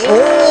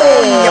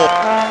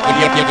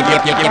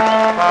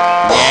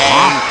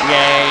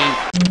 Yay!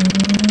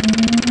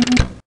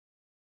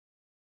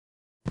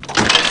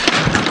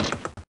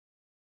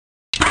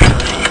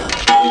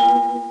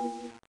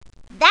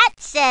 That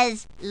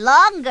says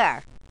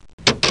longer.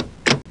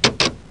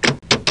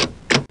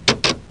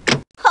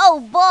 Oh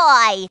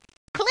boy!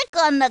 Click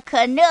on the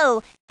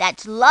canoe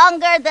that's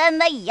longer than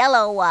the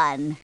yellow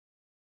one.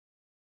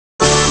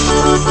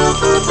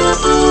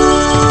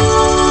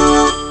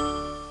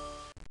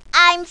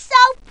 I'm so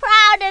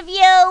proud of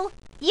you!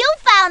 You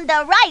found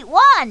the right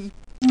one!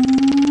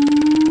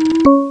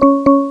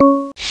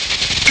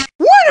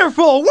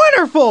 Wonderful!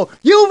 Wonderful!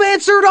 You've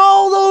answered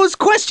all those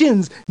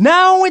questions!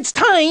 Now it's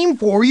time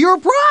for your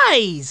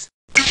prize!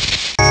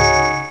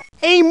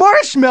 A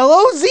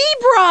marshmallow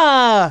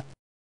zebra!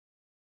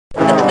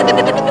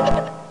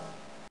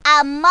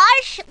 A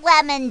marsh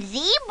lemon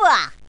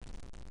zebra!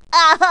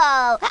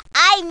 Oh,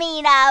 I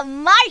mean a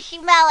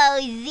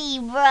marshmallow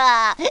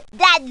zebra!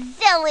 That's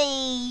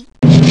silly!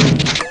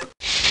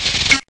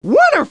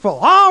 Wonderful!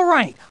 All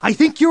right, I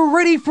think you're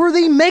ready for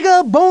the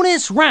mega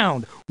bonus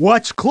round.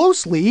 Watch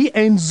closely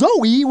and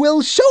Zoe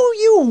will show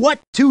you what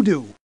to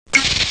do.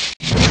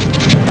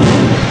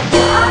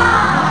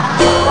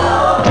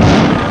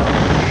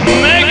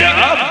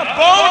 Mega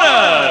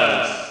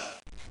bonus!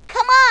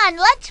 Come on,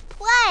 let's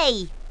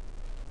play!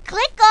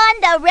 Click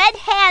on the red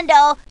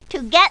handle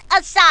to get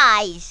a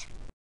size.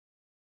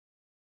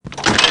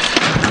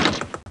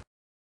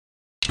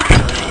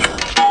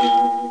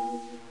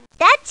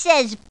 That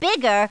says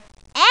bigger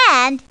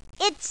and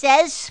it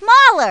says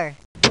smaller.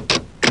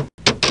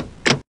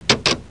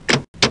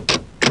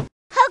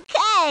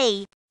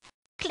 Okay,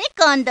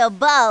 click on the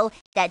bow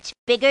that's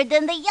bigger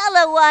than the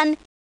yellow one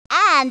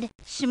and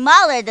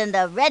smaller than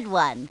the red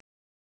one.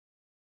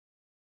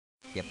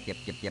 Yep.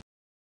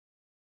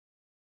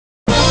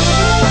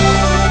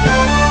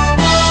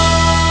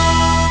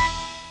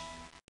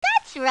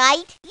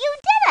 right. You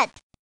did it.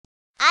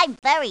 I'm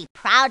very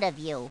proud of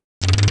you.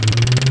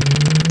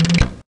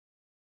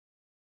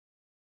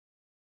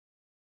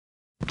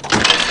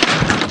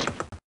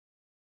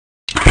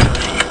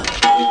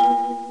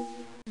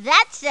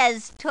 That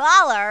says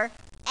taller,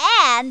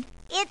 and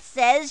it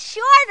says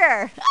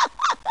shorter.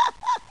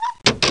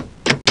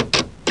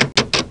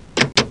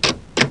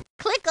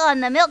 Click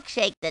on the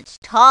milkshake that's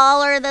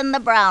taller than the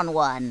brown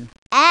one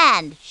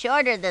and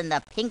shorter than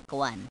the pink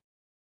one.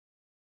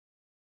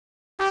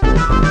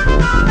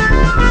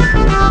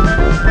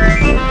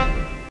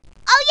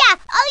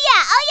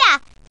 Oh yeah!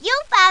 You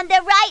found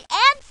the right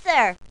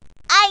answer.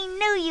 I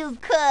knew you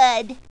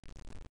could.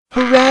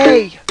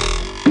 Hooray!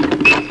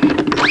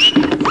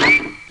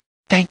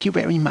 Thank you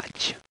very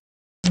much.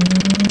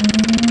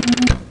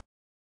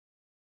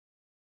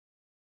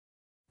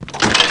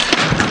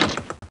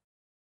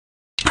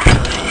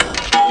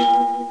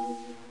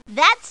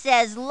 That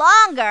says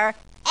longer,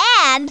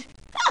 and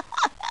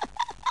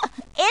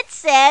it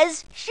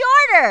says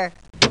shorter.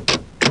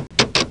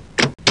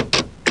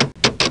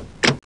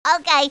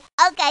 Okay,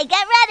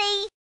 get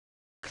ready.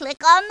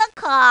 Click on the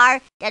car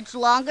that's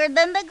longer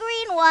than the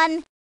green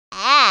one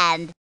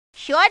and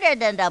shorter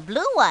than the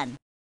blue one.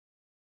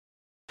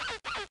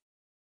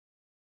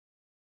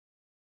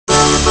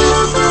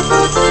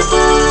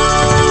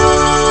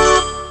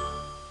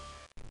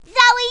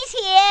 Zoe's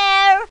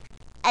here!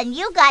 And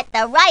you got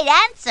the right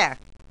answer.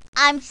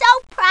 I'm so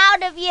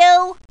proud of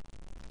you.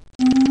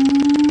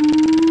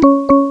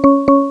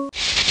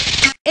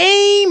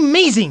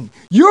 Amazing!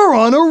 You're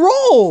on a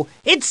roll!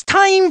 It's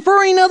time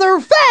for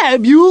another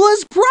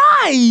fabulous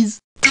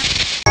prize!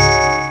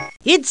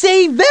 It's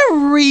a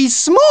very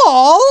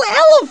small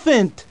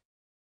elephant!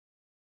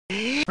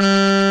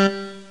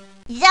 Zoe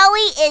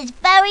is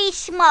very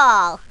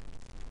small.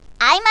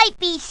 I might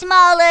be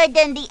smaller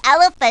than the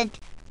elephant,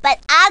 but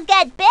I'll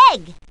get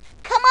big.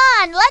 Come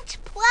on, let's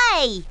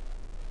play.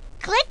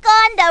 Click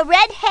on the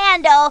red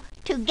handle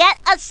to get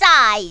a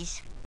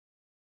size.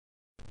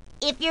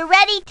 If you're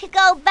ready to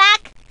go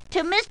back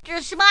to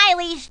Mr.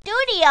 Smiley's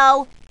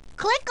studio,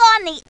 click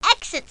on the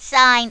exit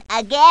sign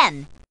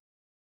again.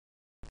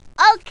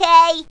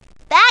 Okay,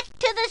 back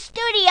to the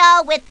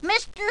studio with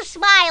Mr.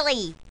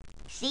 Smiley.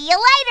 See you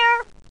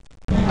later.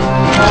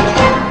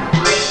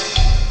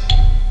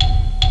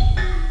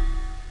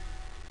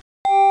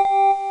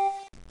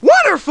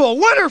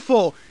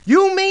 Wonderful!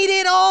 You made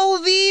it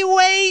all the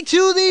way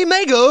to the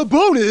mega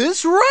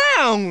bonus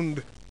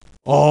round!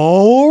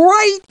 All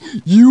right,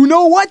 you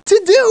know what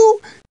to do.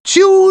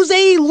 Choose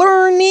a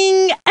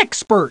learning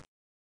expert.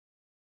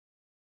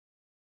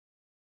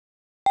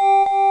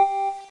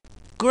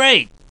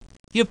 Great!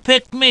 You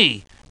picked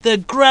me, the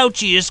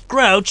grouchiest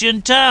grouch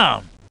in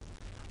town.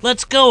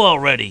 Let's go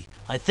already.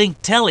 I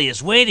think Telly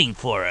is waiting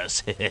for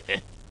us.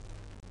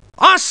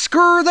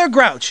 Oscar the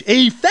Grouch,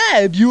 a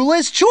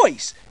fabulous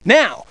choice.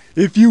 Now,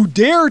 if you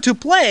dare to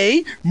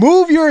play,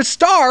 move your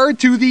star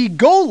to the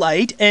go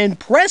light and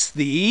press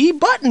the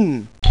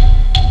button.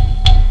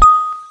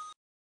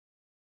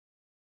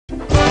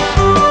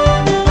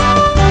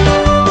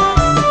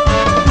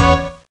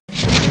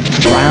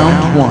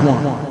 Round 1.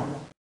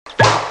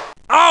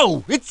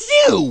 Oh, it's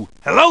you!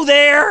 Hello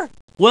there!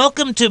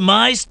 Welcome to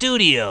my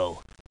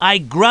studio. I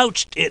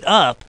grouched it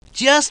up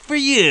just for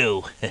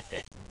you.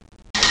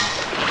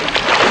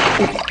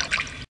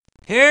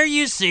 Here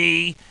you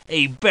see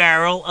a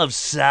barrel of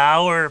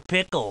sour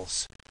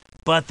pickles,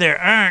 but there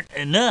aren't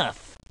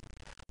enough.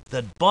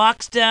 The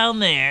box down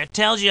there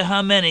tells you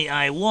how many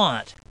I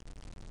want.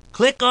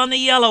 Click on the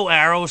yellow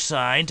arrow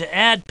sign to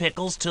add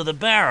pickles to the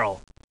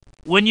barrel.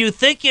 When you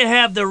think you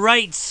have the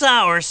right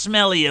sour,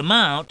 smelly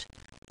amount,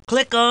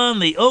 click on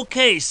the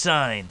OK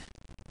sign.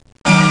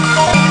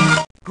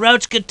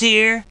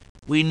 Grouchketeer,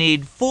 we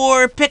need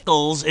 4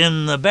 pickles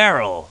in the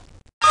barrel.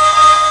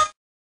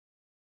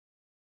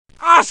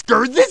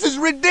 Oscar, this is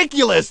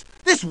ridiculous!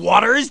 This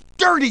water is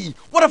dirty!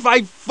 What if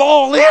I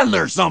fall in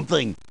or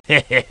something?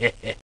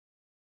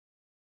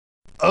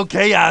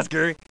 Okay,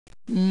 Oscar.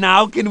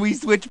 Now can we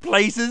switch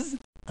places?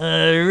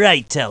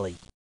 Right, Telly.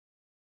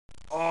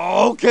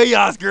 Okay,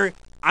 Oscar.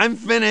 I'm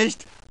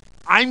finished.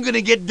 I'm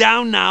gonna get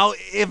down now.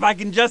 If I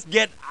can just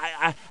get...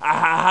 how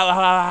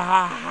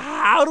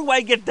do I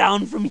get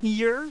down from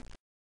here?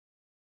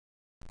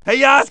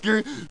 Hey,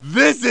 Oscar,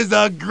 this is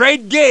a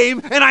great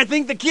game, and I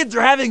think the kids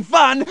are having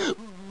fun.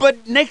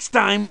 But next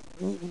time,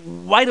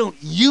 why don't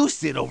you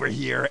sit over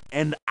here,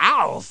 and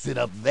I'll sit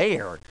up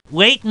there?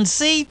 Wait and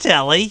see,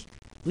 Telly.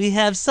 We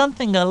have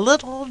something a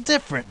little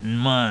different in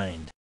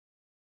mind.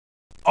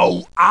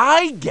 Oh,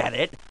 I get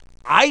it.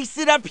 I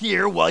sit up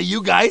here while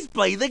you guys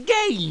play the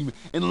game,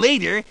 and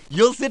later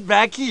you'll sit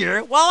back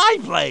here while I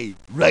play.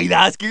 Right,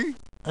 Oscar?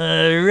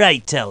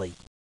 Right, Telly.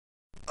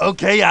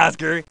 Okay,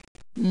 Oscar.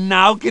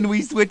 Now can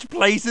we switch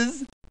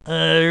places?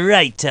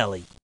 Right,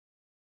 Telly.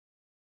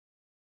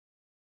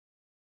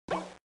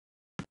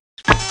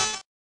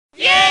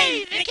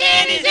 Yay! The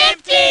can is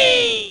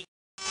empty!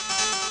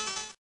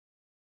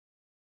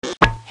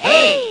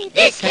 Hey,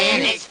 this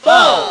can is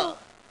full!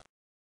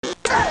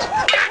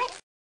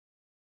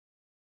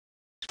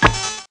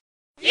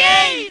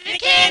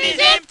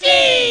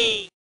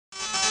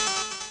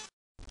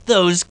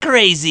 those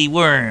crazy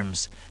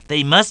worms.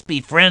 They must be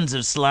friends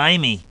of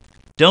Slimy.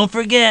 Don't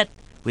forget,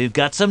 we've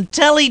got some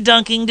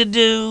telly-dunking to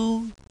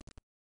do.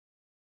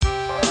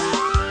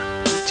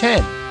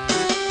 10.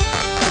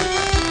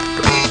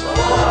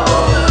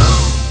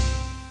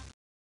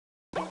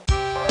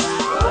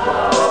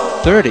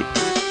 30.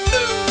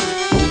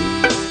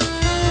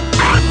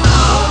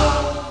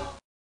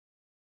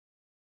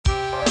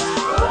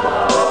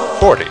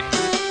 40.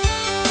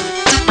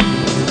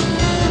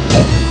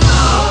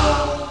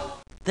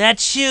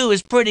 That shoe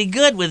is pretty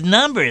good with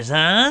numbers,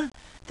 huh?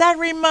 That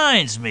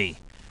reminds me.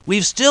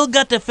 We've still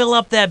got to fill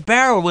up that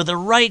barrel with the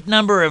right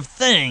number of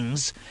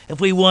things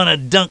if we want to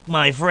dunk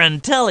my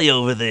friend Telly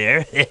over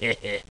there.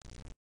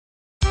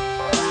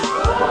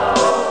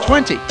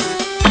 20.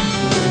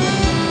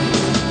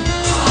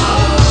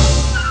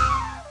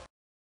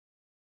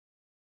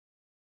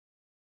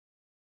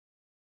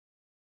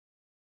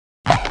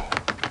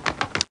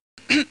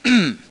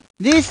 'em.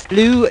 This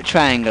blue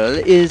triangle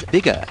is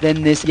bigger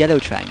than this yellow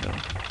triangle.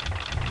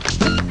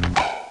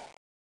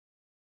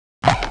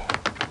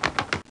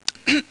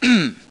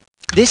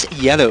 This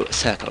yellow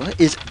circle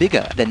is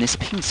bigger than this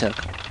pink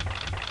circle.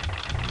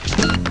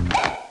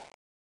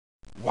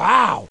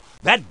 Wow,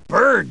 that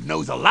bird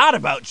knows a lot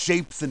about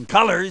shapes and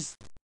colors.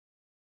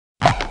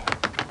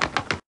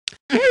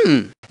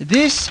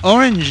 This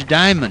orange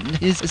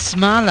diamond is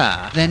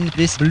smaller than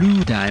this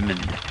blue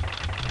diamond.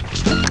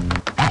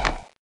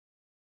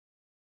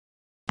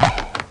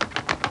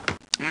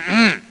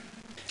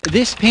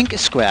 This pink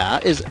square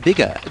is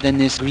bigger than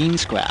this green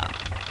square.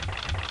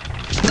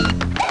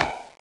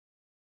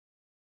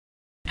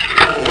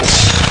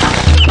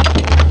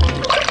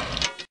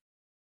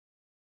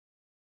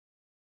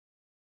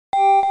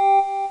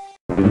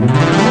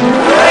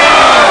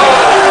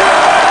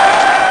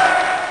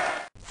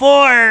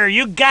 Four,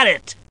 you got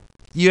it.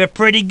 You're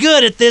pretty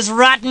good at this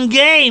rotten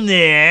game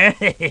there.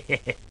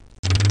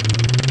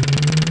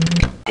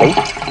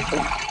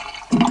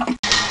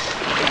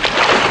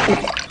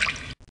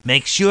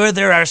 Make sure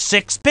there are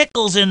 6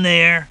 pickles in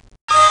there.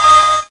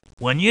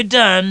 When you're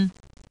done,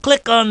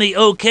 click on the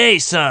OK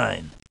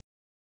sign.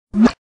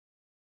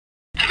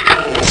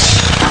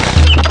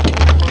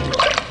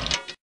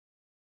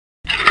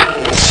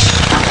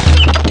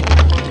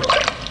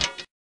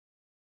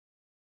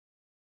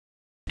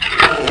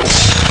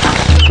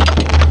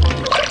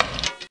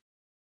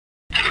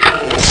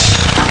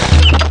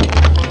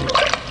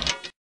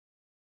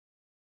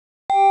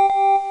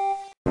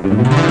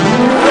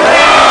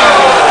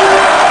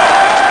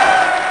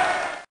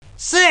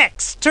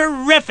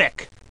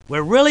 Terrific!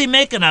 We're really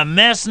making a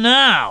mess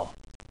now.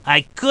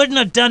 I couldn't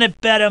have done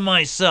it better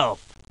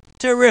myself.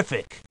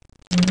 Terrific.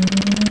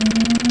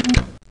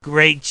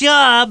 Great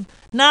job!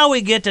 Now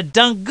we get to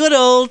dunk good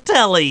old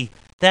Telly.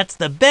 That's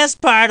the best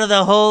part of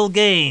the whole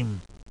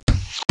game.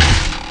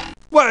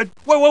 What?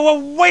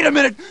 Wait a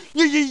minute!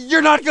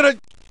 You're not gonna...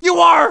 You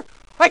are!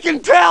 I can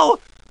tell!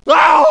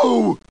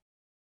 Ow!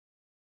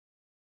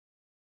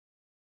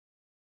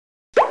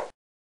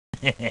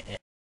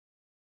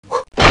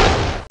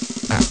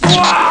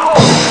 Wow!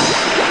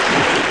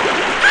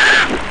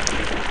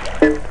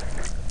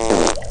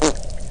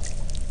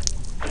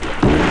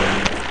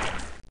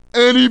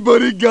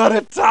 Anybody got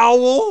a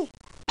towel?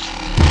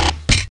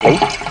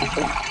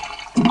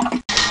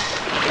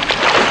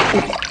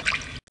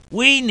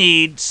 We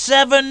need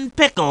 7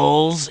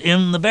 pickles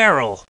in the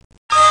barrel.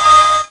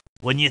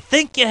 When you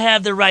think you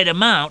have the right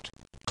amount,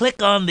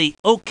 click on the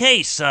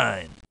OK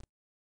sign.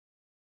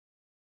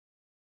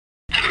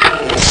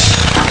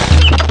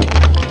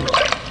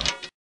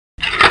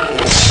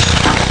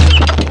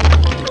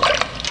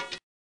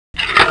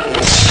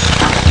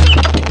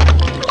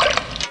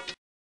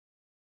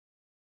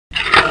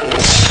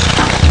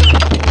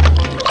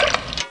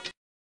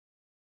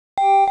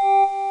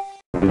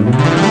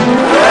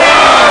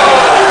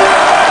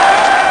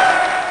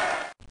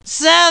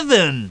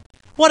 Seven!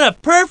 What a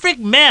perfect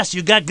mess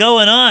you got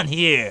going on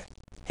here.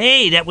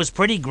 Hey, that was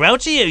pretty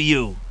grouchy of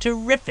you.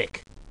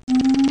 Terrific.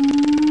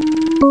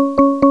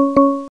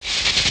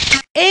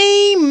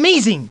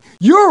 Amazing!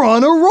 You're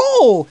on a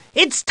roll!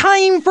 It's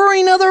time for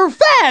another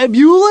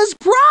fabulous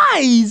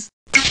prize!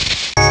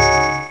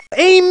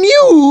 A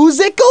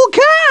musical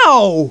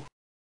cow!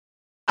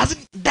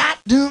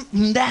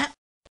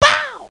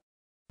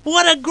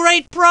 What a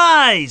great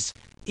prize!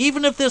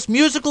 Even if this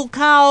musical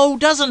cow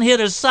doesn't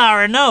hit a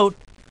sour note,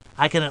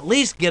 I can at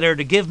least get her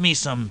to give me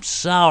some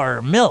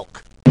sour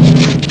milk.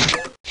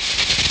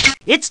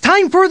 It's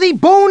time for the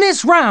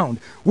bonus round,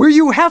 where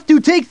you have to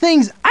take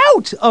things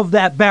out of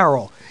that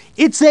barrel.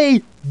 It's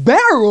a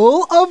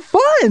barrel of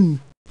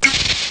fun!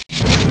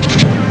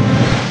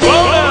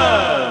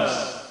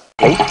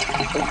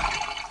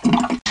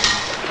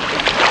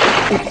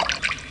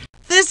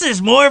 This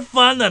is more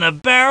fun than a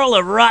barrel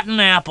of rotten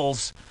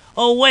apples.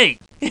 Oh wait,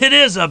 it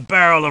is a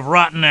barrel of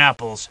rotten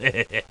apples.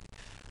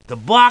 The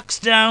box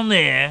down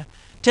there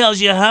tells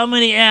you how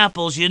many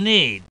apples you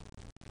need.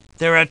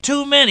 There are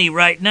too many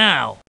right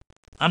now.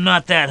 I'm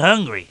not that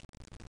hungry.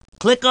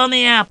 Click on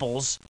the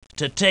apples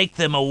to take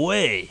them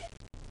away.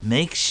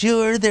 Make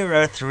sure there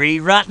are 3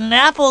 rotten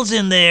apples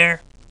in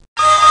there.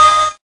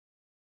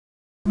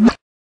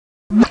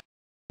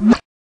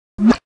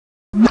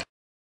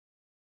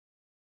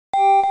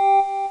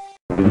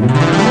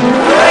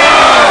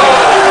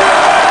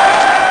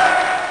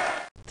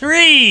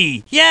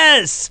 Three!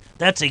 Yes!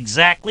 That's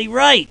exactly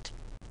right.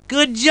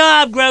 Good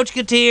job,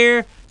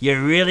 Grouchketeer.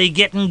 You're really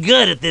getting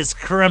good at this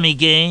crummy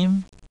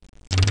game.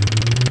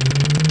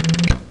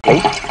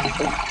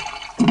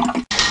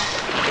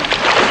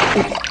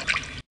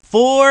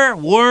 Four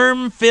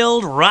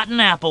worm-filled rotten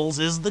apples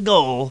is the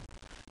goal.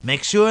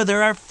 Make sure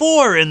there are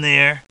 4 in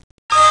there.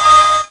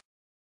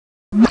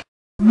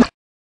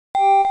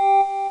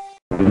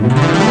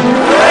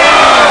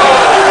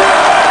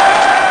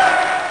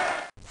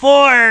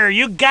 Four!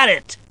 You got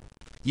it!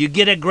 You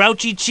get a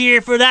grouchy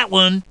cheer for that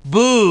one.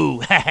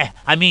 Boo!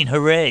 I mean,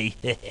 hooray.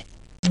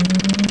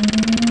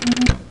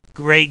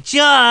 Great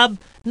job!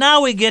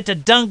 Now we get to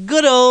dunk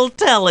good old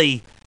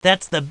Telly.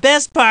 That's the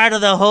best part of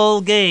the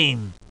whole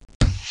game.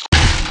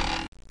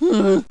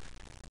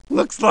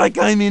 Looks like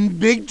I'm in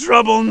big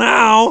trouble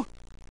now.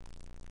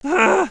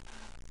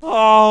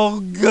 Oh,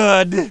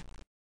 good.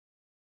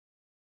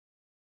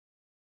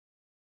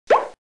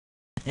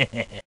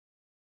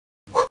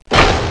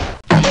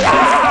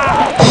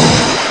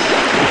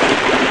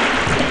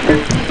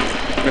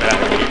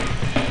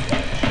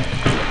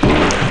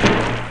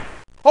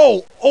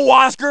 Oh,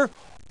 Oscar.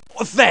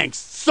 Thanks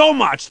so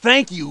much.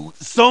 Thank you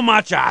so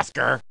much,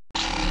 Oscar.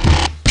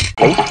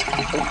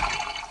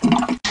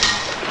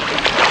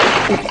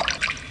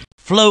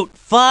 Float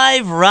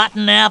 5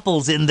 rotten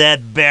apples in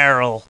that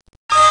barrel.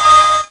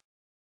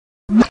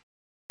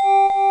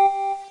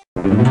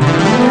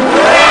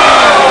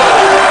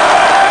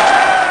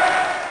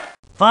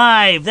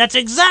 Five. That's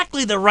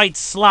exactly the right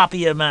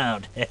sloppy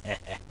amount.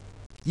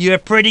 You're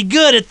pretty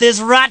good at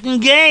this rotten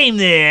game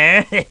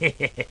there.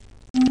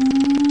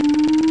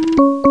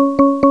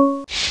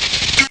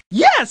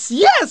 Yes!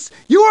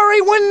 You are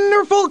a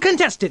wonderful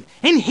contestant,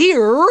 and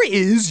here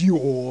is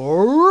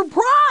your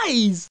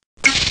prize.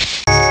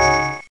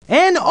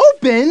 An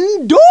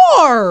open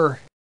door!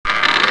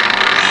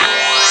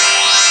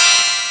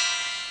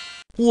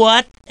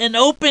 What? An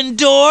open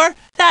door?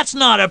 That's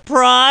not a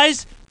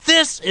prize.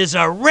 This is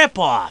a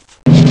ripoff.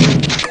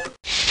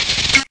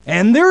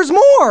 And there's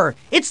more!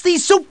 It's the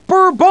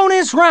super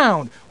bonus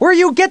round, where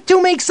you get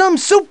to make some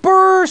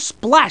super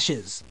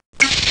splashes.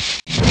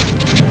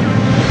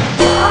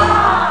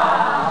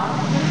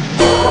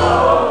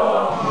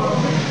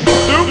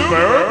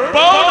 Super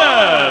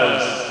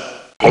bonus!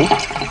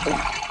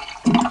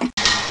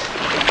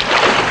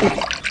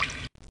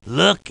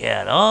 Look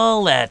at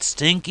all that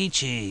stinky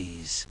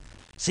cheese.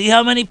 See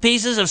how many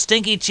pieces of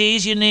stinky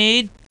cheese you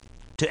need?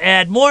 To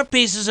add more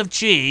pieces of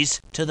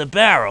cheese to the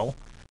barrel,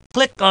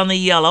 click on the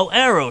yellow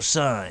arrow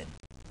sign.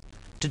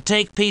 To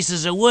take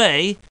pieces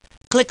away,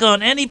 click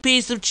on any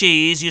piece of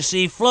cheese you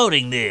see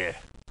floating there.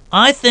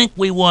 I think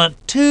we want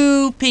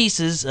 2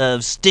 pieces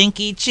of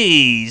stinky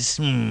cheese.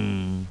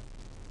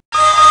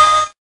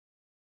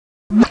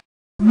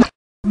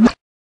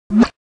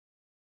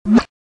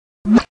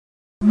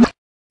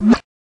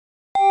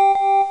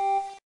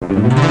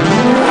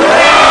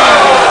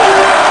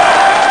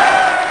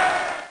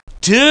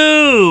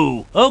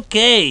 Two!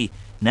 Okay,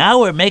 now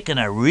we're making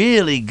a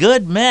really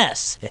good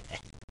mess.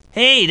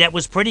 Hey, that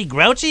was pretty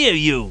grouchy of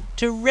you.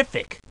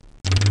 Terrific.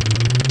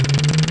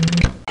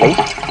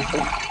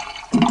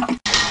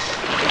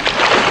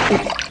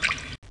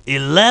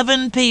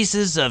 $11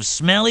 pieces of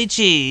smelly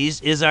cheese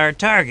is our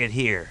target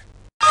here.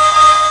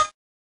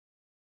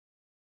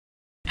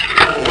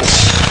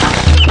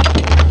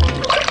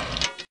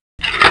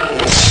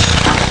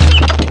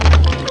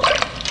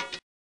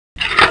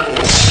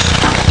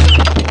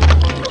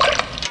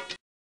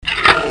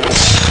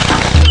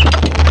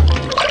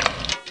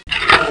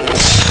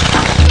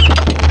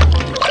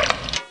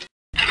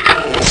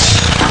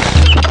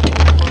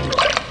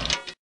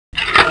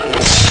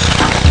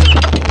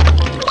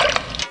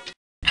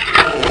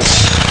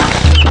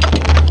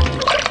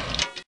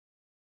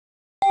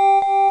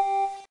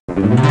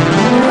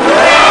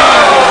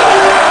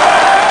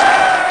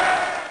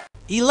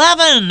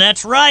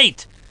 That's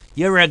right.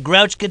 You're a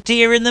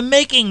Grouchketeer in the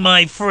making,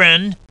 my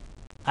friend.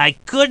 I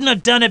couldn't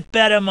have done it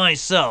better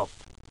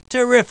myself.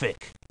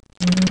 Terrific.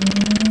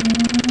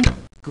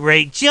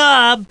 Great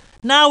job.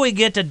 Now we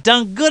get to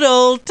dunk good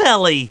old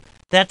Telly.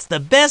 That's the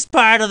best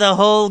part of the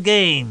whole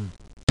game.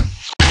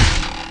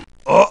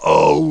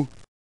 Uh-oh.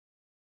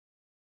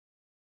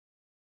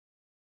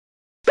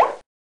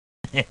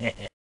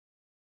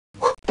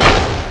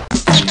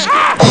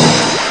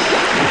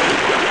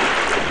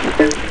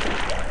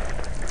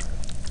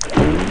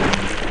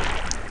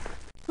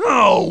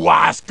 Oh,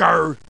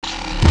 Oscar!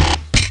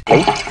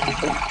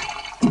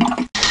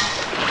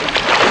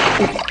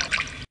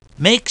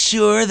 Make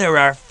sure there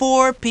are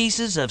 4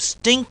 pieces of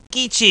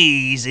stinky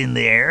cheese in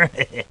there.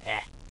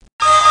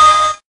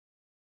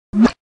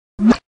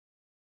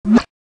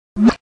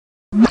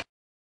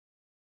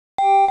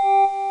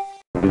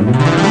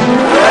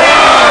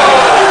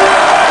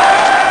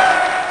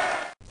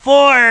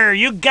 4,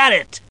 you got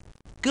it.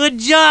 Good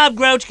job,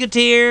 Grouch.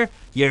 You're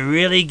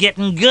really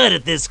getting good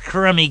at this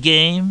crummy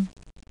game.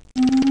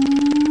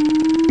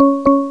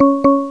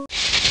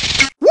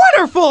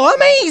 Wonderful!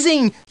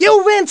 Amazing!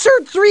 You've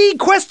answered 3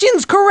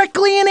 questions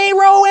correctly in a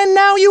row, and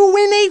now you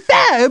win a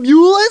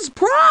fabulous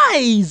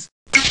prize!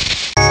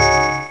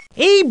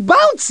 A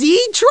bouncy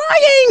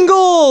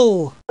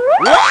triangle!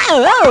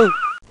 Whoa!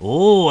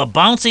 Oh, a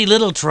bouncy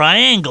little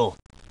triangle.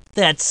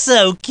 That's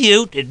so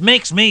cute, it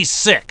makes me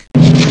sick.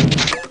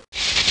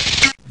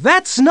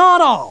 That's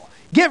not all.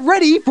 Get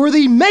ready for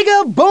the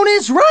mega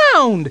bonus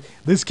round.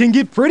 This can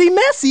get pretty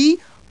messy.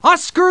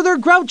 Oscar the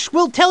Grouch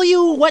will tell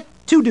you what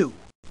to do.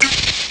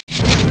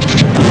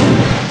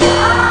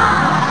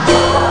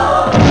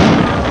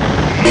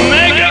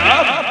 Mega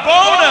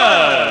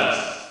bonus!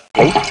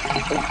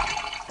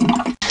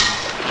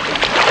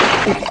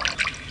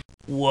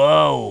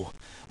 Whoa,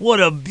 what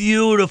a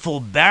beautiful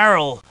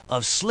barrel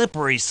of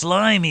slippery,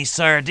 slimy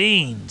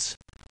sardines.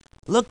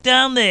 Look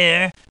down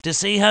there to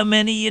see how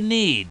many you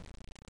need.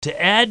 To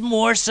add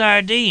more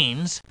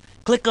sardines,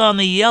 click on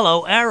the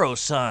yellow arrow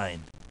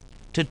sign.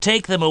 To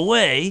take them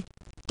away,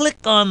 click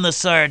on the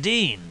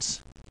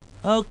sardines.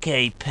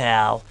 Okay,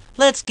 pal,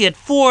 let's get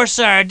 4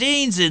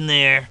 sardines in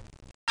there.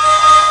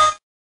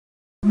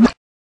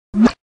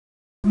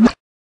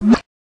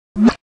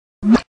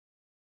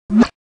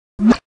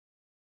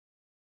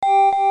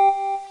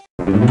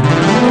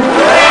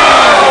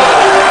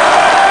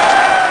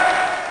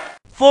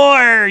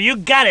 You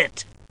got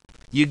it!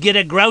 You get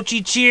a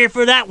grouchy cheer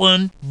for that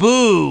one.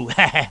 Boo!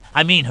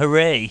 I mean,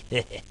 hooray.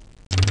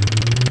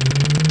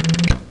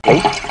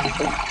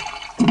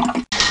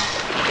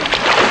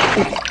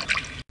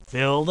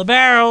 Fill the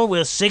barrel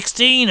with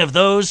 16 of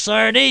those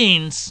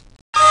sardines.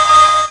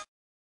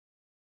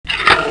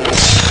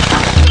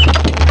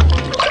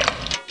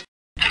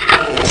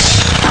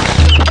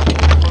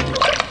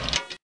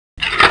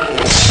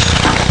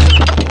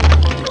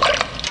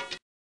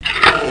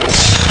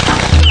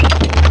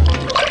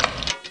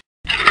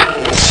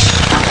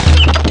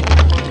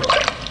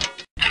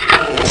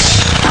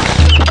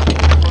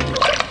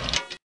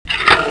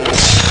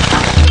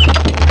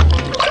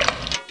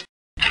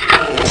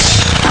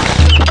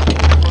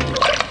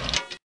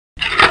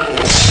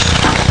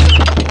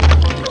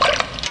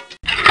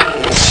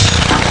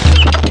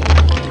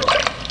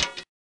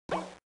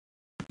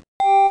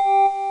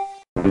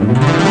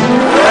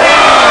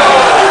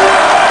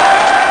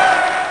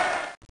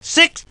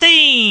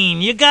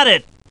 You got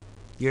it.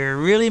 You're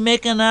really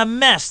making a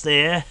mess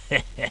there.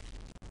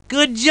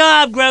 Good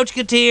job, Grouch.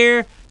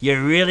 You're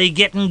really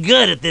getting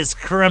good at this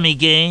crummy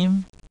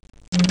game.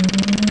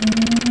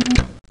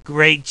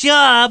 Great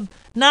job.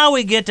 Now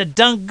we get to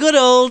dunk good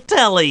old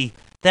Telly.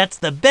 That's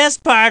the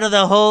best part of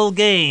the whole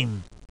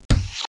game.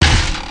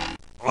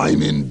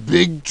 I'm in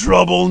big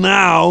trouble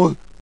now.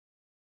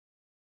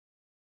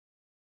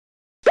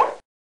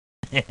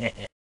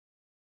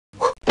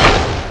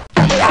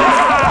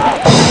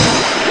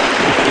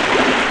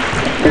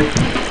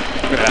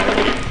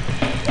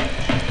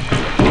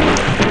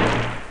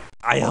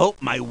 I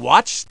hope my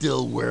watch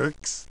still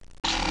works.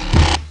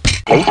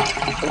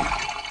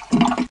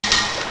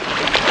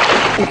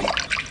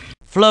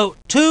 Float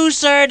 2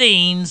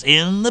 sardines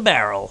in the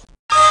barrel.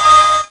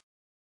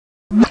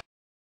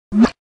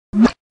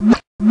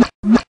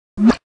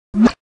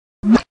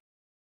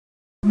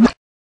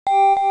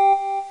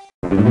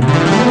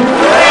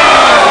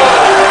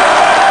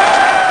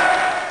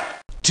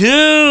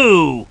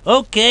 Two!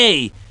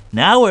 Okay,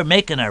 now we're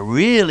making a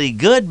really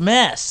good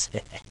mess.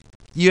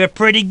 You're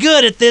pretty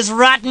good at this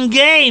rotten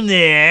game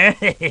there.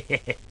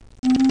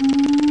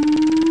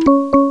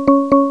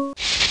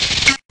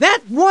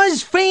 That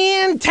was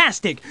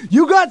fantastic.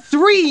 You got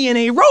 3 in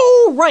a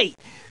row right.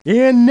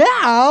 And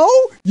now,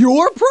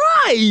 your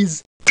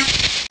prize.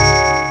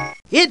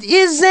 It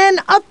is an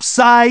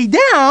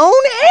upside-down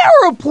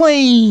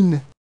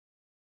airplane.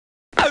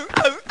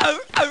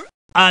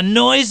 A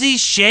noisy,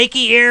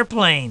 shaky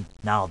airplane.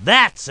 Now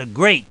that's a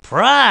great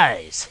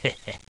prize.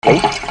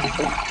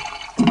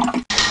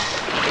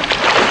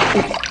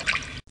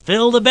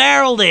 Fill the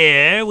barrel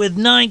there with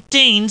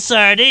 19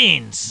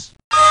 sardines.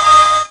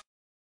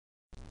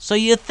 So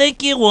you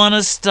think you want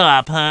to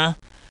stop, huh?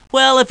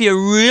 Well, if you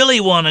really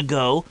want to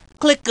go,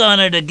 click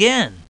on it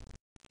again.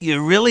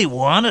 You really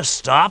want to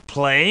stop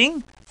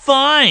playing?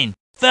 Fine.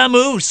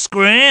 Famous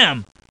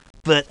scram.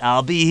 But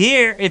I'll be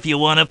here if you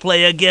want to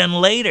play again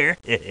later.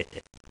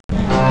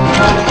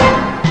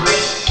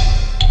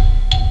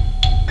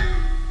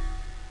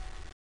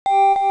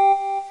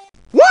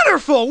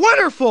 Wonderful,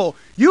 wonderful!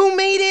 You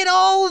made it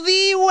all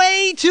the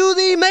way to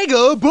the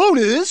mega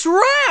bonus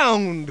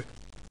round!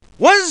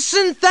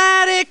 Wasn't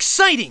that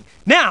exciting?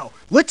 Now,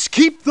 let's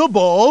keep the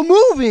ball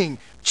moving.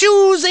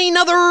 Choose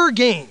another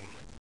game.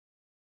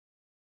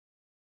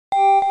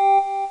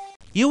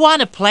 You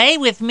want to play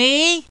with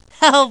me?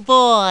 Oh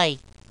boy!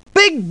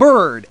 Big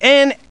Bird,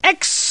 an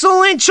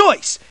excellent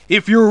choice.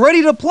 If you're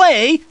ready to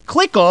play,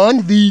 click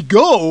on the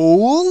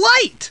Go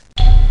light.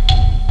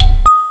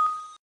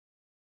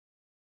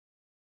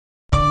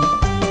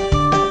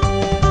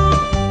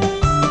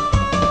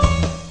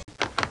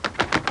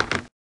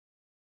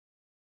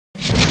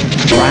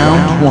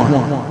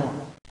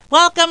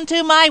 Welcome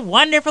to my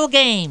wonderful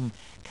game.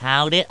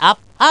 Count it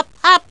up, up,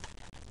 up.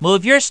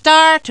 Move your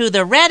star to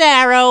the red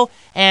arrow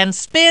and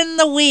spin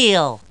the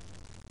wheel.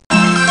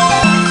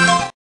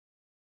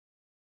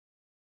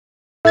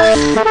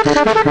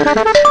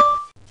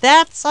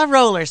 That's a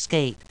roller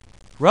skate.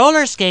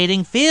 Roller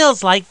skating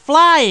feels like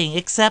flying,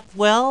 except,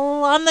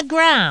 well, on the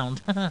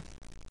ground.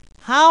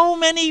 How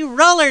many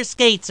roller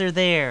skates are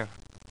there?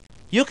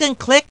 You can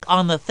click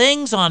on the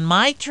things on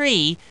my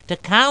tree to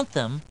count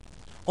them,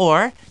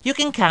 or you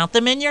can count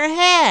them in your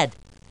head.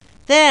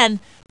 Then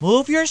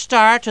move your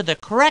star to the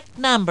correct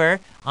number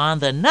on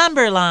the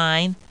number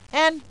line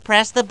and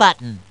press the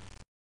button.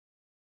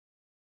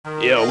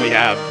 Here we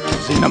have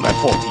the number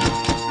 14.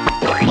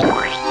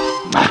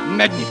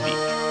 Magnifique.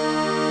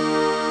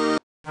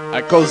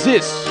 I call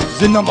this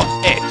the number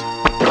 8.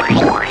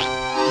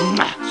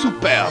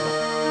 Superb.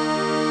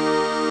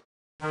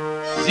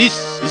 This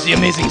is the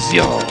amazing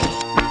 0.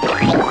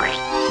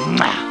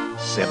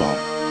 C'est bon.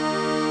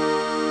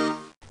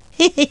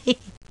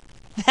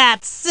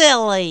 That's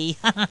silly.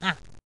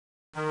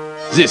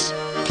 This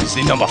is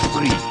the number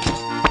 3.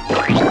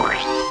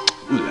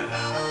 Ooh la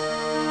la.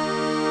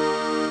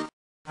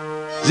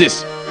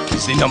 This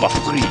is the number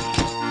 3.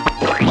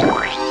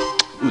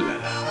 Ooh la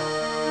la.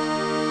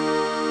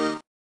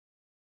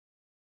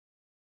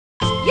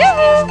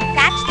 Yoo-hoo!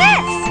 Catch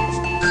this!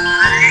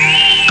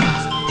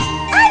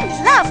 I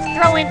love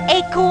throwing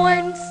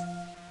acorns.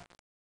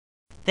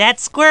 That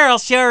squirrel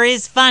sure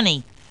is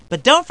funny.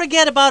 But don't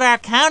forget about our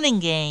counting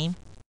game.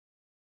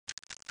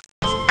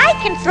 I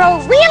can throw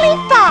really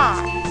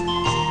far.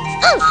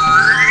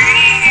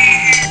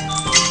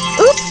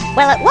 Oops,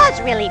 well, it was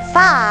really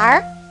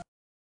far.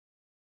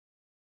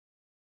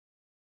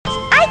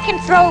 I can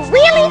throw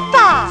really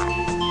far.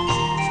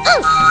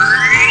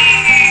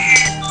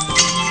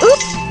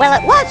 Oops, well,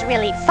 it was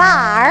really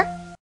far.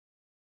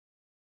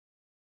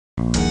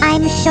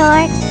 I'm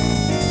short.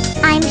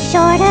 I'm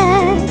shorter.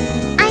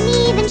 I'm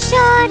even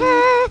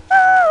shorter.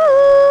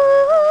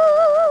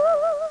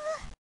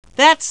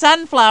 That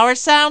sunflower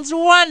sounds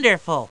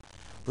wonderful.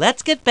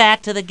 Let's get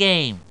back to the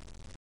game.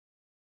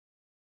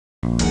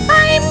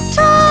 I'm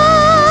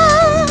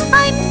tall,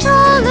 I'm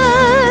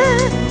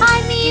taller,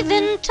 I'm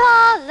even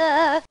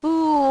taller.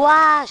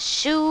 Ooh-ah,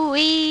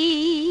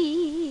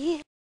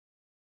 shoo-wee.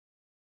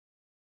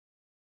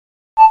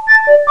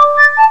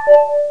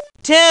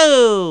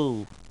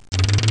 2.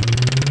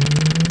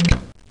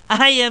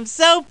 I am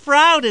so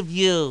proud of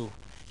you.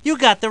 You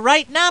got the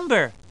right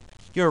number.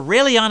 You're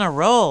really on a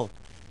roll.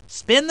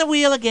 Spin the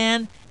wheel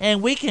again,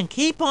 and we can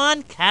keep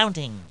on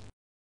counting.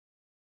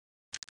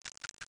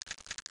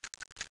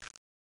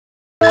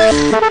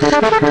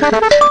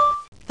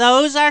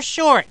 Those are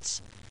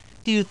shorts.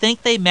 Do you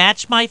think they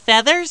match my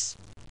feathers?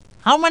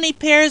 How many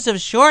pairs of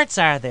shorts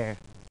are there?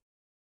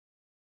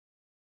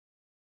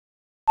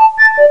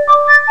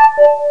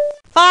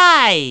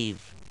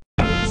 5.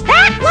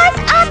 That was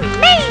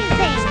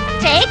amazing!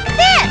 Take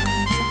this!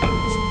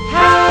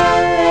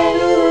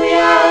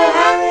 Hallelujah,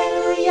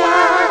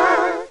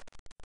 hallelujah!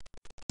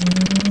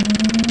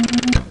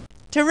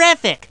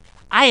 Terrific!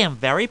 I am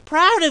very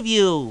proud of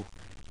you.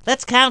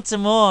 Let's count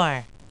some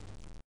more.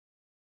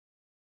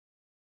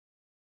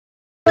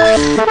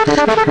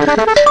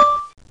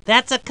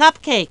 That's a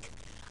cupcake.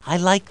 I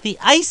like the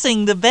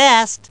icing the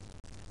best.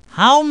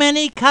 How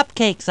many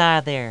cupcakes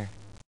are there?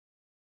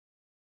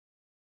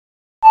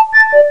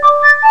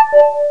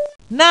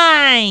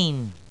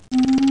 9.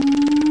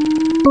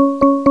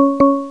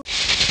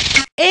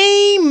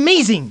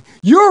 Amazing!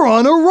 You're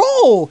on a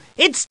roll!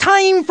 It's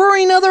time for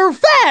another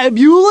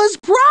fabulous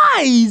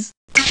prize!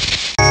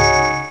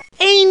 A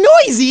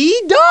noisy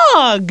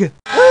dog!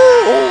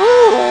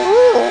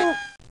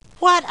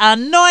 What a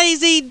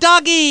noisy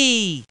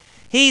doggy!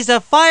 He's a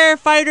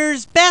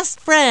firefighter's best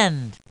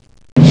friend.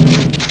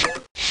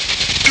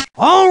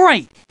 All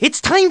right,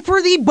 it's time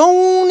for the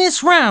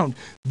bonus round.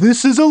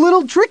 This is a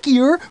little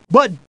trickier,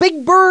 but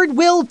Big Bird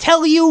will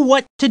tell you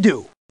what to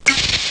do.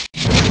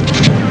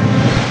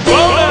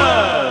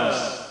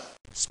 Bonus!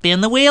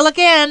 Spin the wheel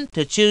again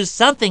to choose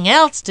something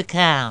else to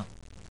count.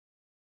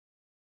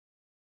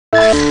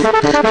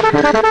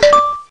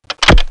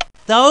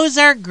 Those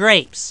are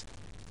grapes.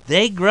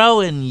 They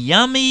grow in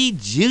yummy,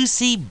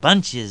 juicy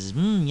bunches.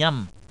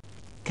 Yum.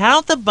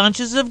 Count the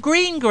bunches of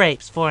green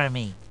grapes for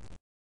me.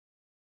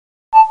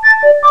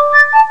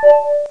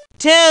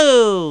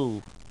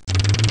 2.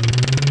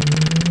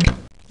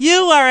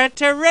 You are a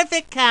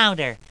terrific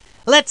counter.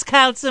 Let's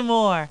count some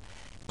more.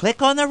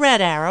 Click on the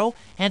red arrow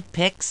and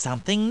pick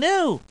something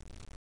new.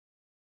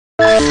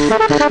 That's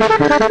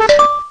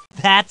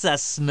a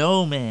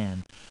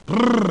snowman.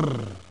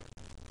 Brrr.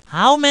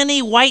 How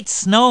many white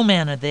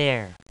snowmen are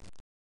there?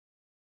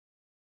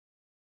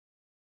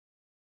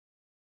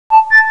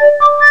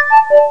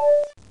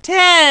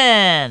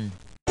 10.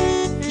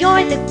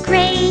 You're the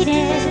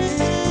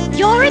greatest.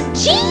 You're a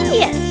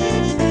genius.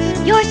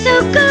 You're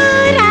so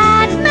good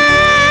at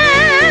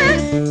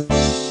math.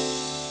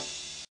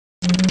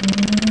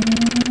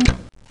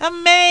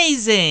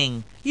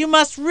 Amazing! You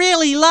must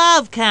really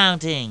love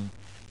counting.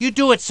 You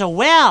do it so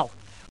well.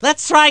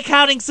 Let's try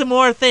counting some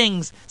more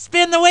things.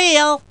 Spin the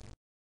wheel.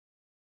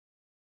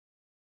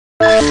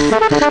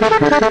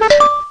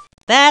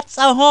 That's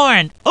a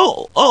horn.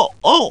 Oh, oh,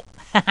 oh.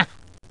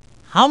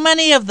 How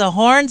many of the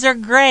horns are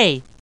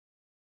gray?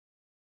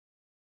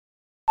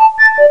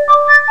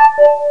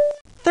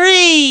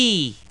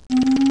 3.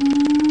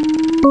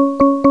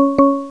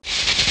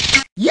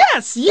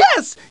 Yes,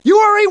 yes! You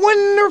are a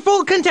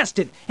wonderful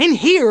contestant, and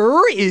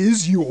here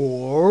is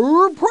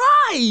your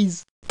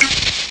prize!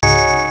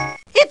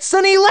 It's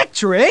an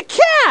electric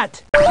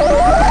cat!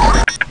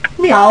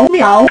 Meow,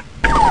 meow.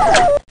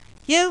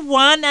 You've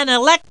won an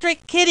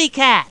electric kitty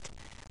cat.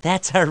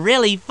 That's a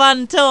really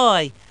fun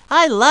toy.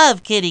 I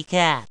love kitty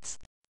cats.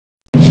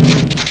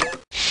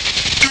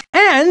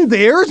 And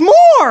there's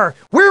more!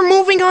 We're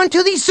moving on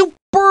to the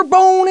super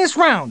bonus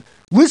round.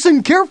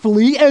 Listen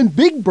carefully and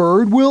Big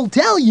Bird will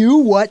tell you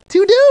what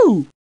to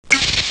do.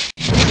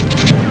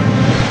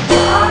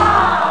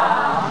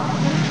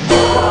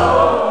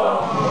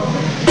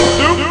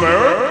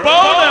 Super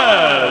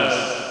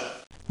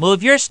bonus!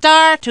 Move your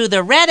star to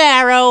the red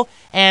arrow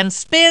and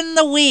spin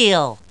the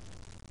wheel.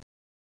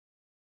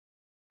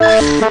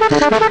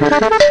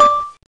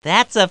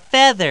 That's a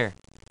feather.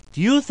 Do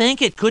you think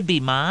it could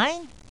be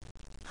mine?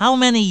 How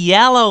many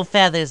yellow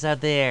feathers are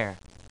there?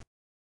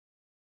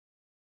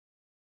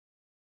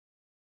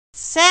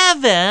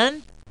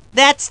 7?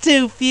 That's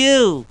too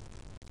few.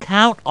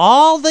 Count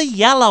all the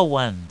yellow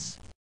ones.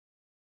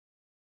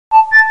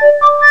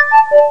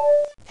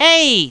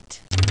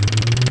 8.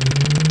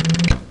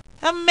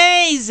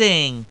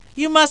 Amazing!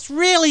 You must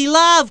really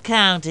love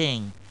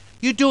counting.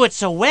 You do it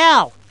so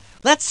well.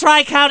 Let's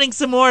try counting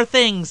some more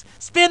things.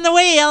 Spin the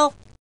wheel.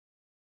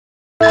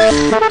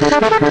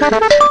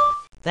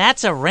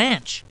 That's a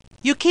wrench.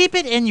 You keep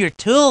it in your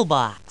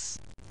toolbox.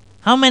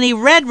 How many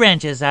red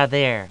wrenches are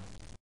there?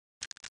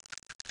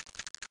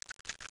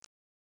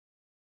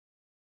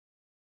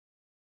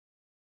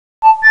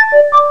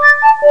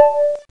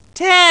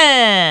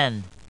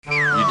 10.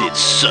 You did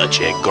such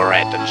a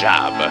great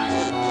job.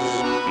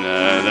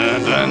 Dun,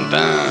 dun, dun,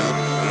 dun.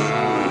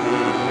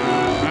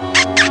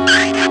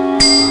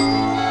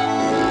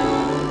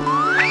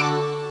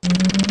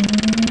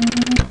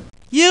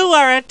 You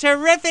are a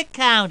terrific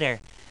counter.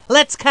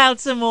 Let's count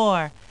some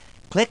more.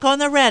 Click on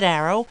the red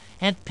arrow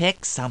and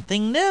pick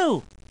something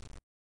new.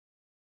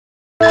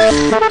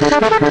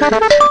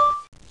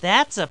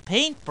 That's a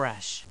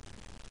paintbrush.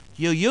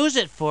 You use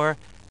it for,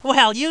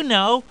 well, you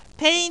know,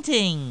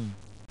 painting.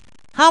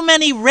 How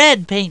many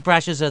red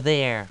paintbrushes are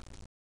there?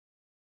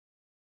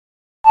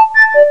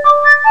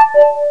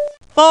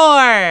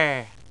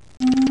 4.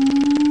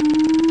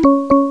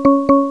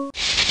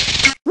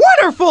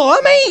 Wonderful!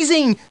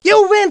 Amazing!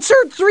 You've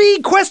answered 3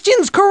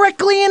 questions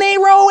correctly in a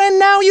row, and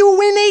now you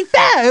win a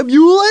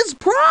fabulous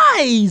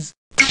prize!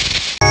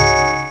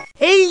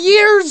 A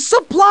year's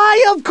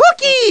supply of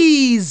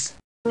cookies!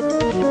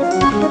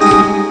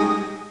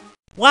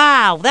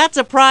 Wow, that's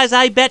a prize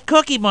I bet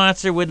Cookie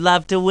Monster would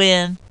love to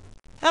win.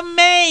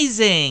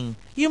 Amazing!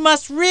 You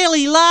must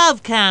really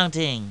love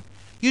counting.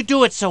 You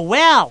do it so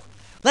well.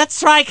 Let's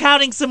try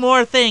counting some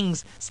more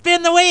things.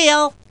 Spin the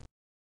wheel.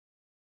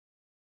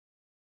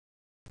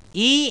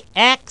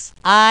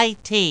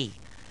 EXIT.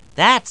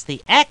 That's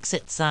the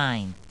exit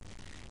sign.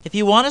 If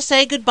you want to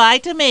say goodbye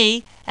to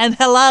me and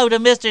hello to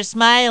Mr.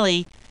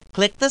 Smiley,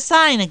 click the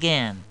sign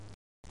again.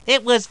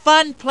 It was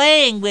fun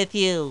playing with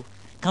you.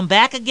 Come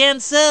back again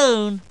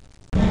soon.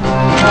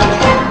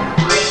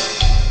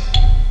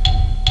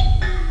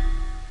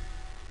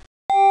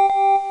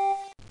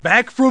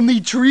 Back from the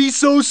tree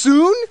so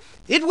soon?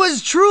 It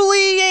was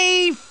truly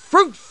a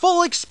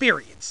fruitful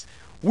experience.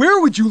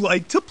 Where would you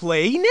like to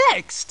play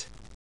next?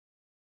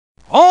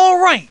 All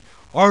right,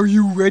 are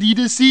you ready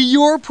to see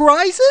your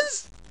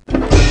prizes?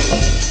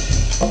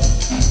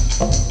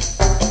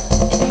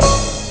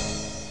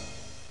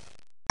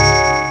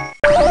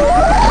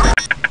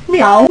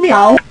 Meow,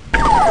 meow.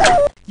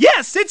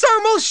 Yes, it's our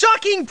most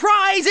shocking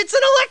prize. It's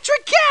an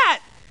electric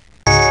cat.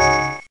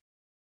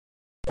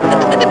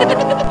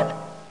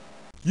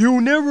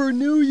 You never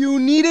knew you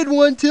needed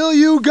one till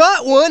you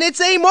got one.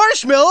 It's a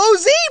marshmallow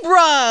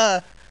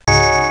zebra.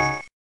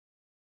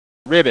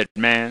 Ribbit,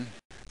 man.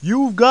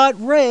 You've got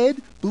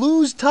red,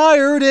 blue's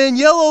tired, and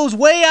yellow's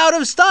way out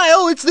of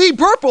style. It's the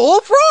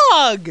purple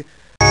frog.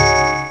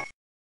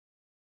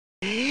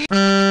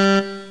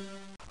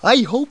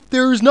 I hope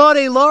there's not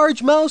a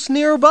large mouse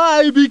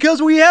nearby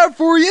because we have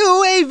for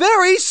you a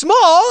very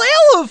small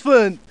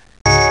elephant.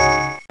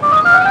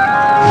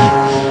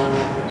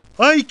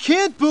 I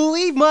can't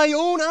believe my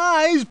own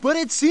eyes, but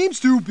it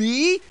seems to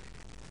be...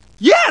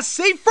 Yes,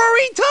 a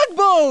furry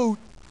tugboat!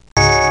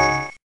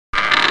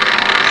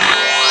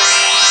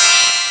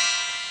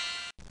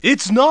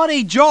 It's not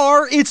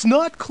ajar, it's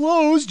not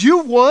closed,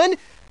 you've won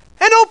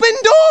an open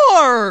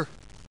door!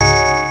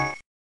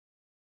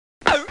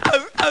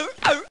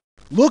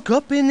 Look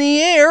up in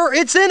the air,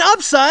 it's an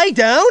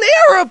upside-down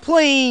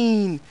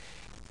aeroplane!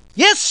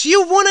 Yes,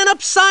 you've won an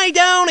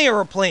upside-down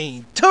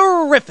aeroplane.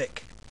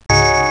 Terrific!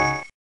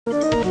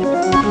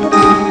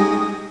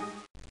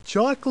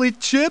 Chocolate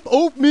chip,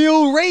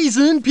 oatmeal,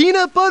 raisin,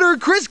 peanut butter,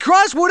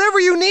 crisscross, whatever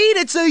you need,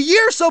 it's a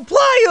year's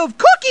supply of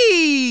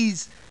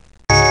cookies!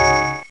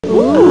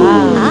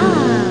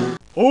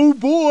 Oh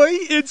boy,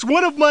 it's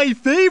one of my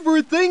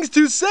favorite things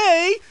to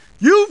say.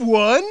 You've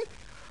won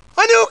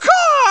a new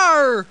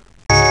car!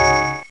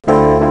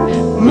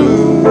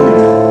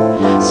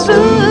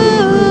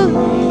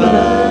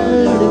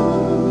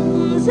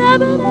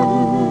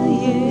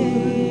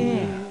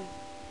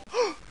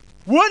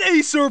 What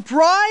a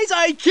surprise!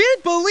 I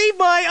can't believe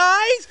my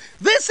eyes!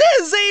 This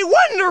is a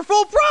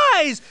wonderful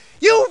prize!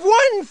 You've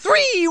won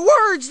 3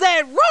 words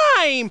that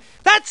rhyme!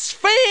 That's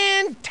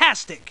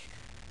fantastic!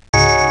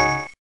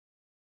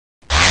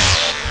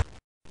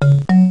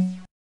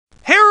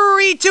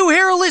 Hairy to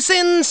hairless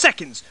in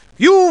seconds.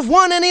 You've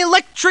won an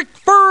electric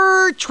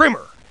fur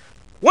trimmer.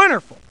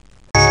 Wonderful.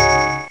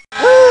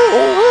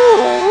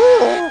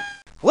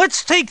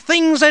 Let's take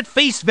things at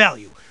face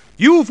value.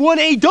 You've won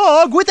a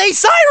dog with a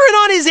siren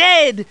on his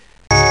head.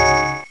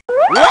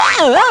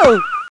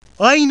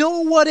 I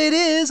know what it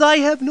is. I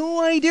have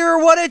no idea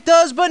what it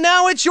does, but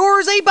now it's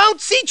yours, a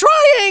bouncy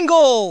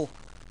triangle.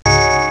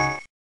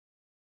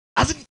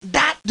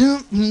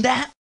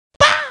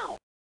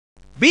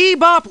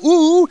 Bebop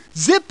ooh,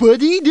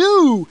 zippity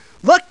doo.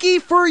 Lucky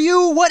for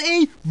you, what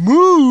a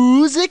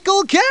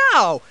musical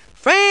cow.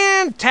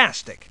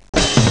 Fantastic.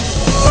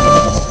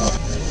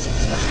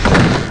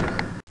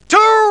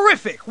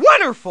 Terrific,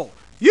 wonderful.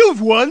 You've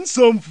won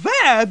some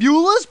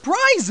fabulous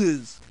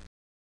prizes.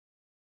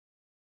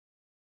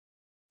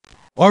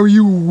 Are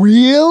you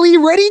really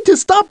ready to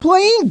stop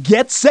playing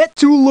Get Set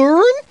to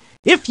Learn?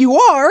 If you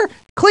are,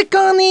 click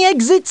on the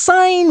exit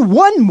sign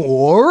one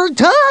more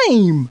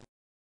time.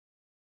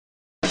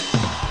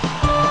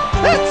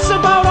 That's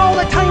about all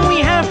the time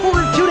we have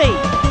for today.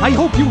 I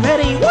hope you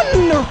had a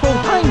wonderful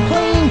time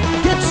playing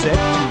Get Set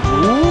to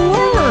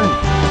Learn.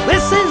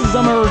 This is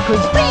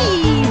America's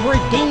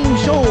favorite game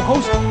show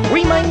host,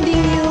 reminding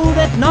you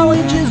that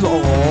knowledge is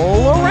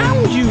all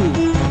around you.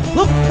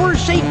 Look for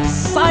shapes,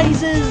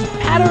 sizes,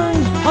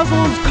 patterns,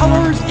 puzzles,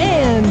 colors,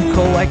 and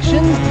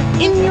collections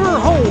in your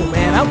home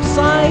and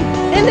outside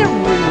and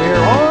everywhere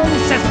on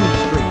Sesame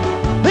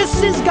Street.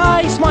 This is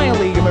Guy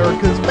Smiley,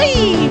 America's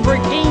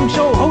favorite game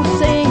show host,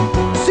 saying,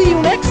 see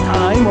you next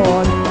time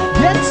on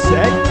Get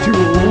Set to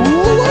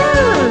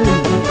Learn!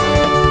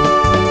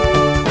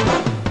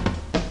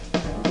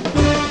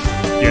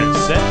 Get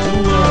Set to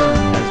Learn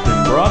has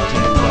been brought to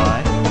you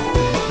by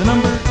the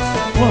numbers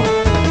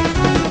 1,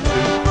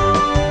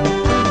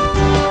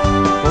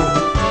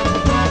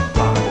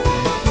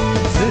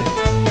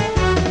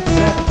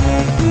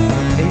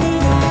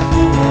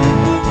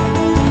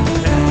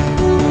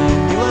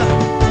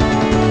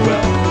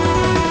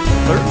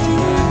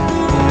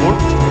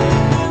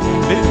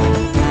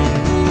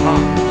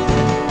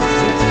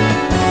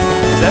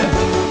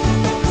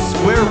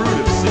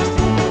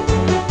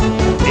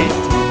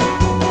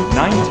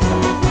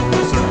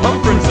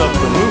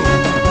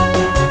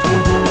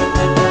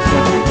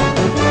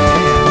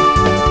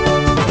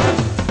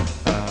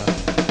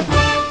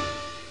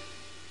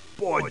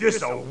 This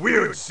is a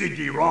weird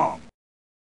CD-ROM.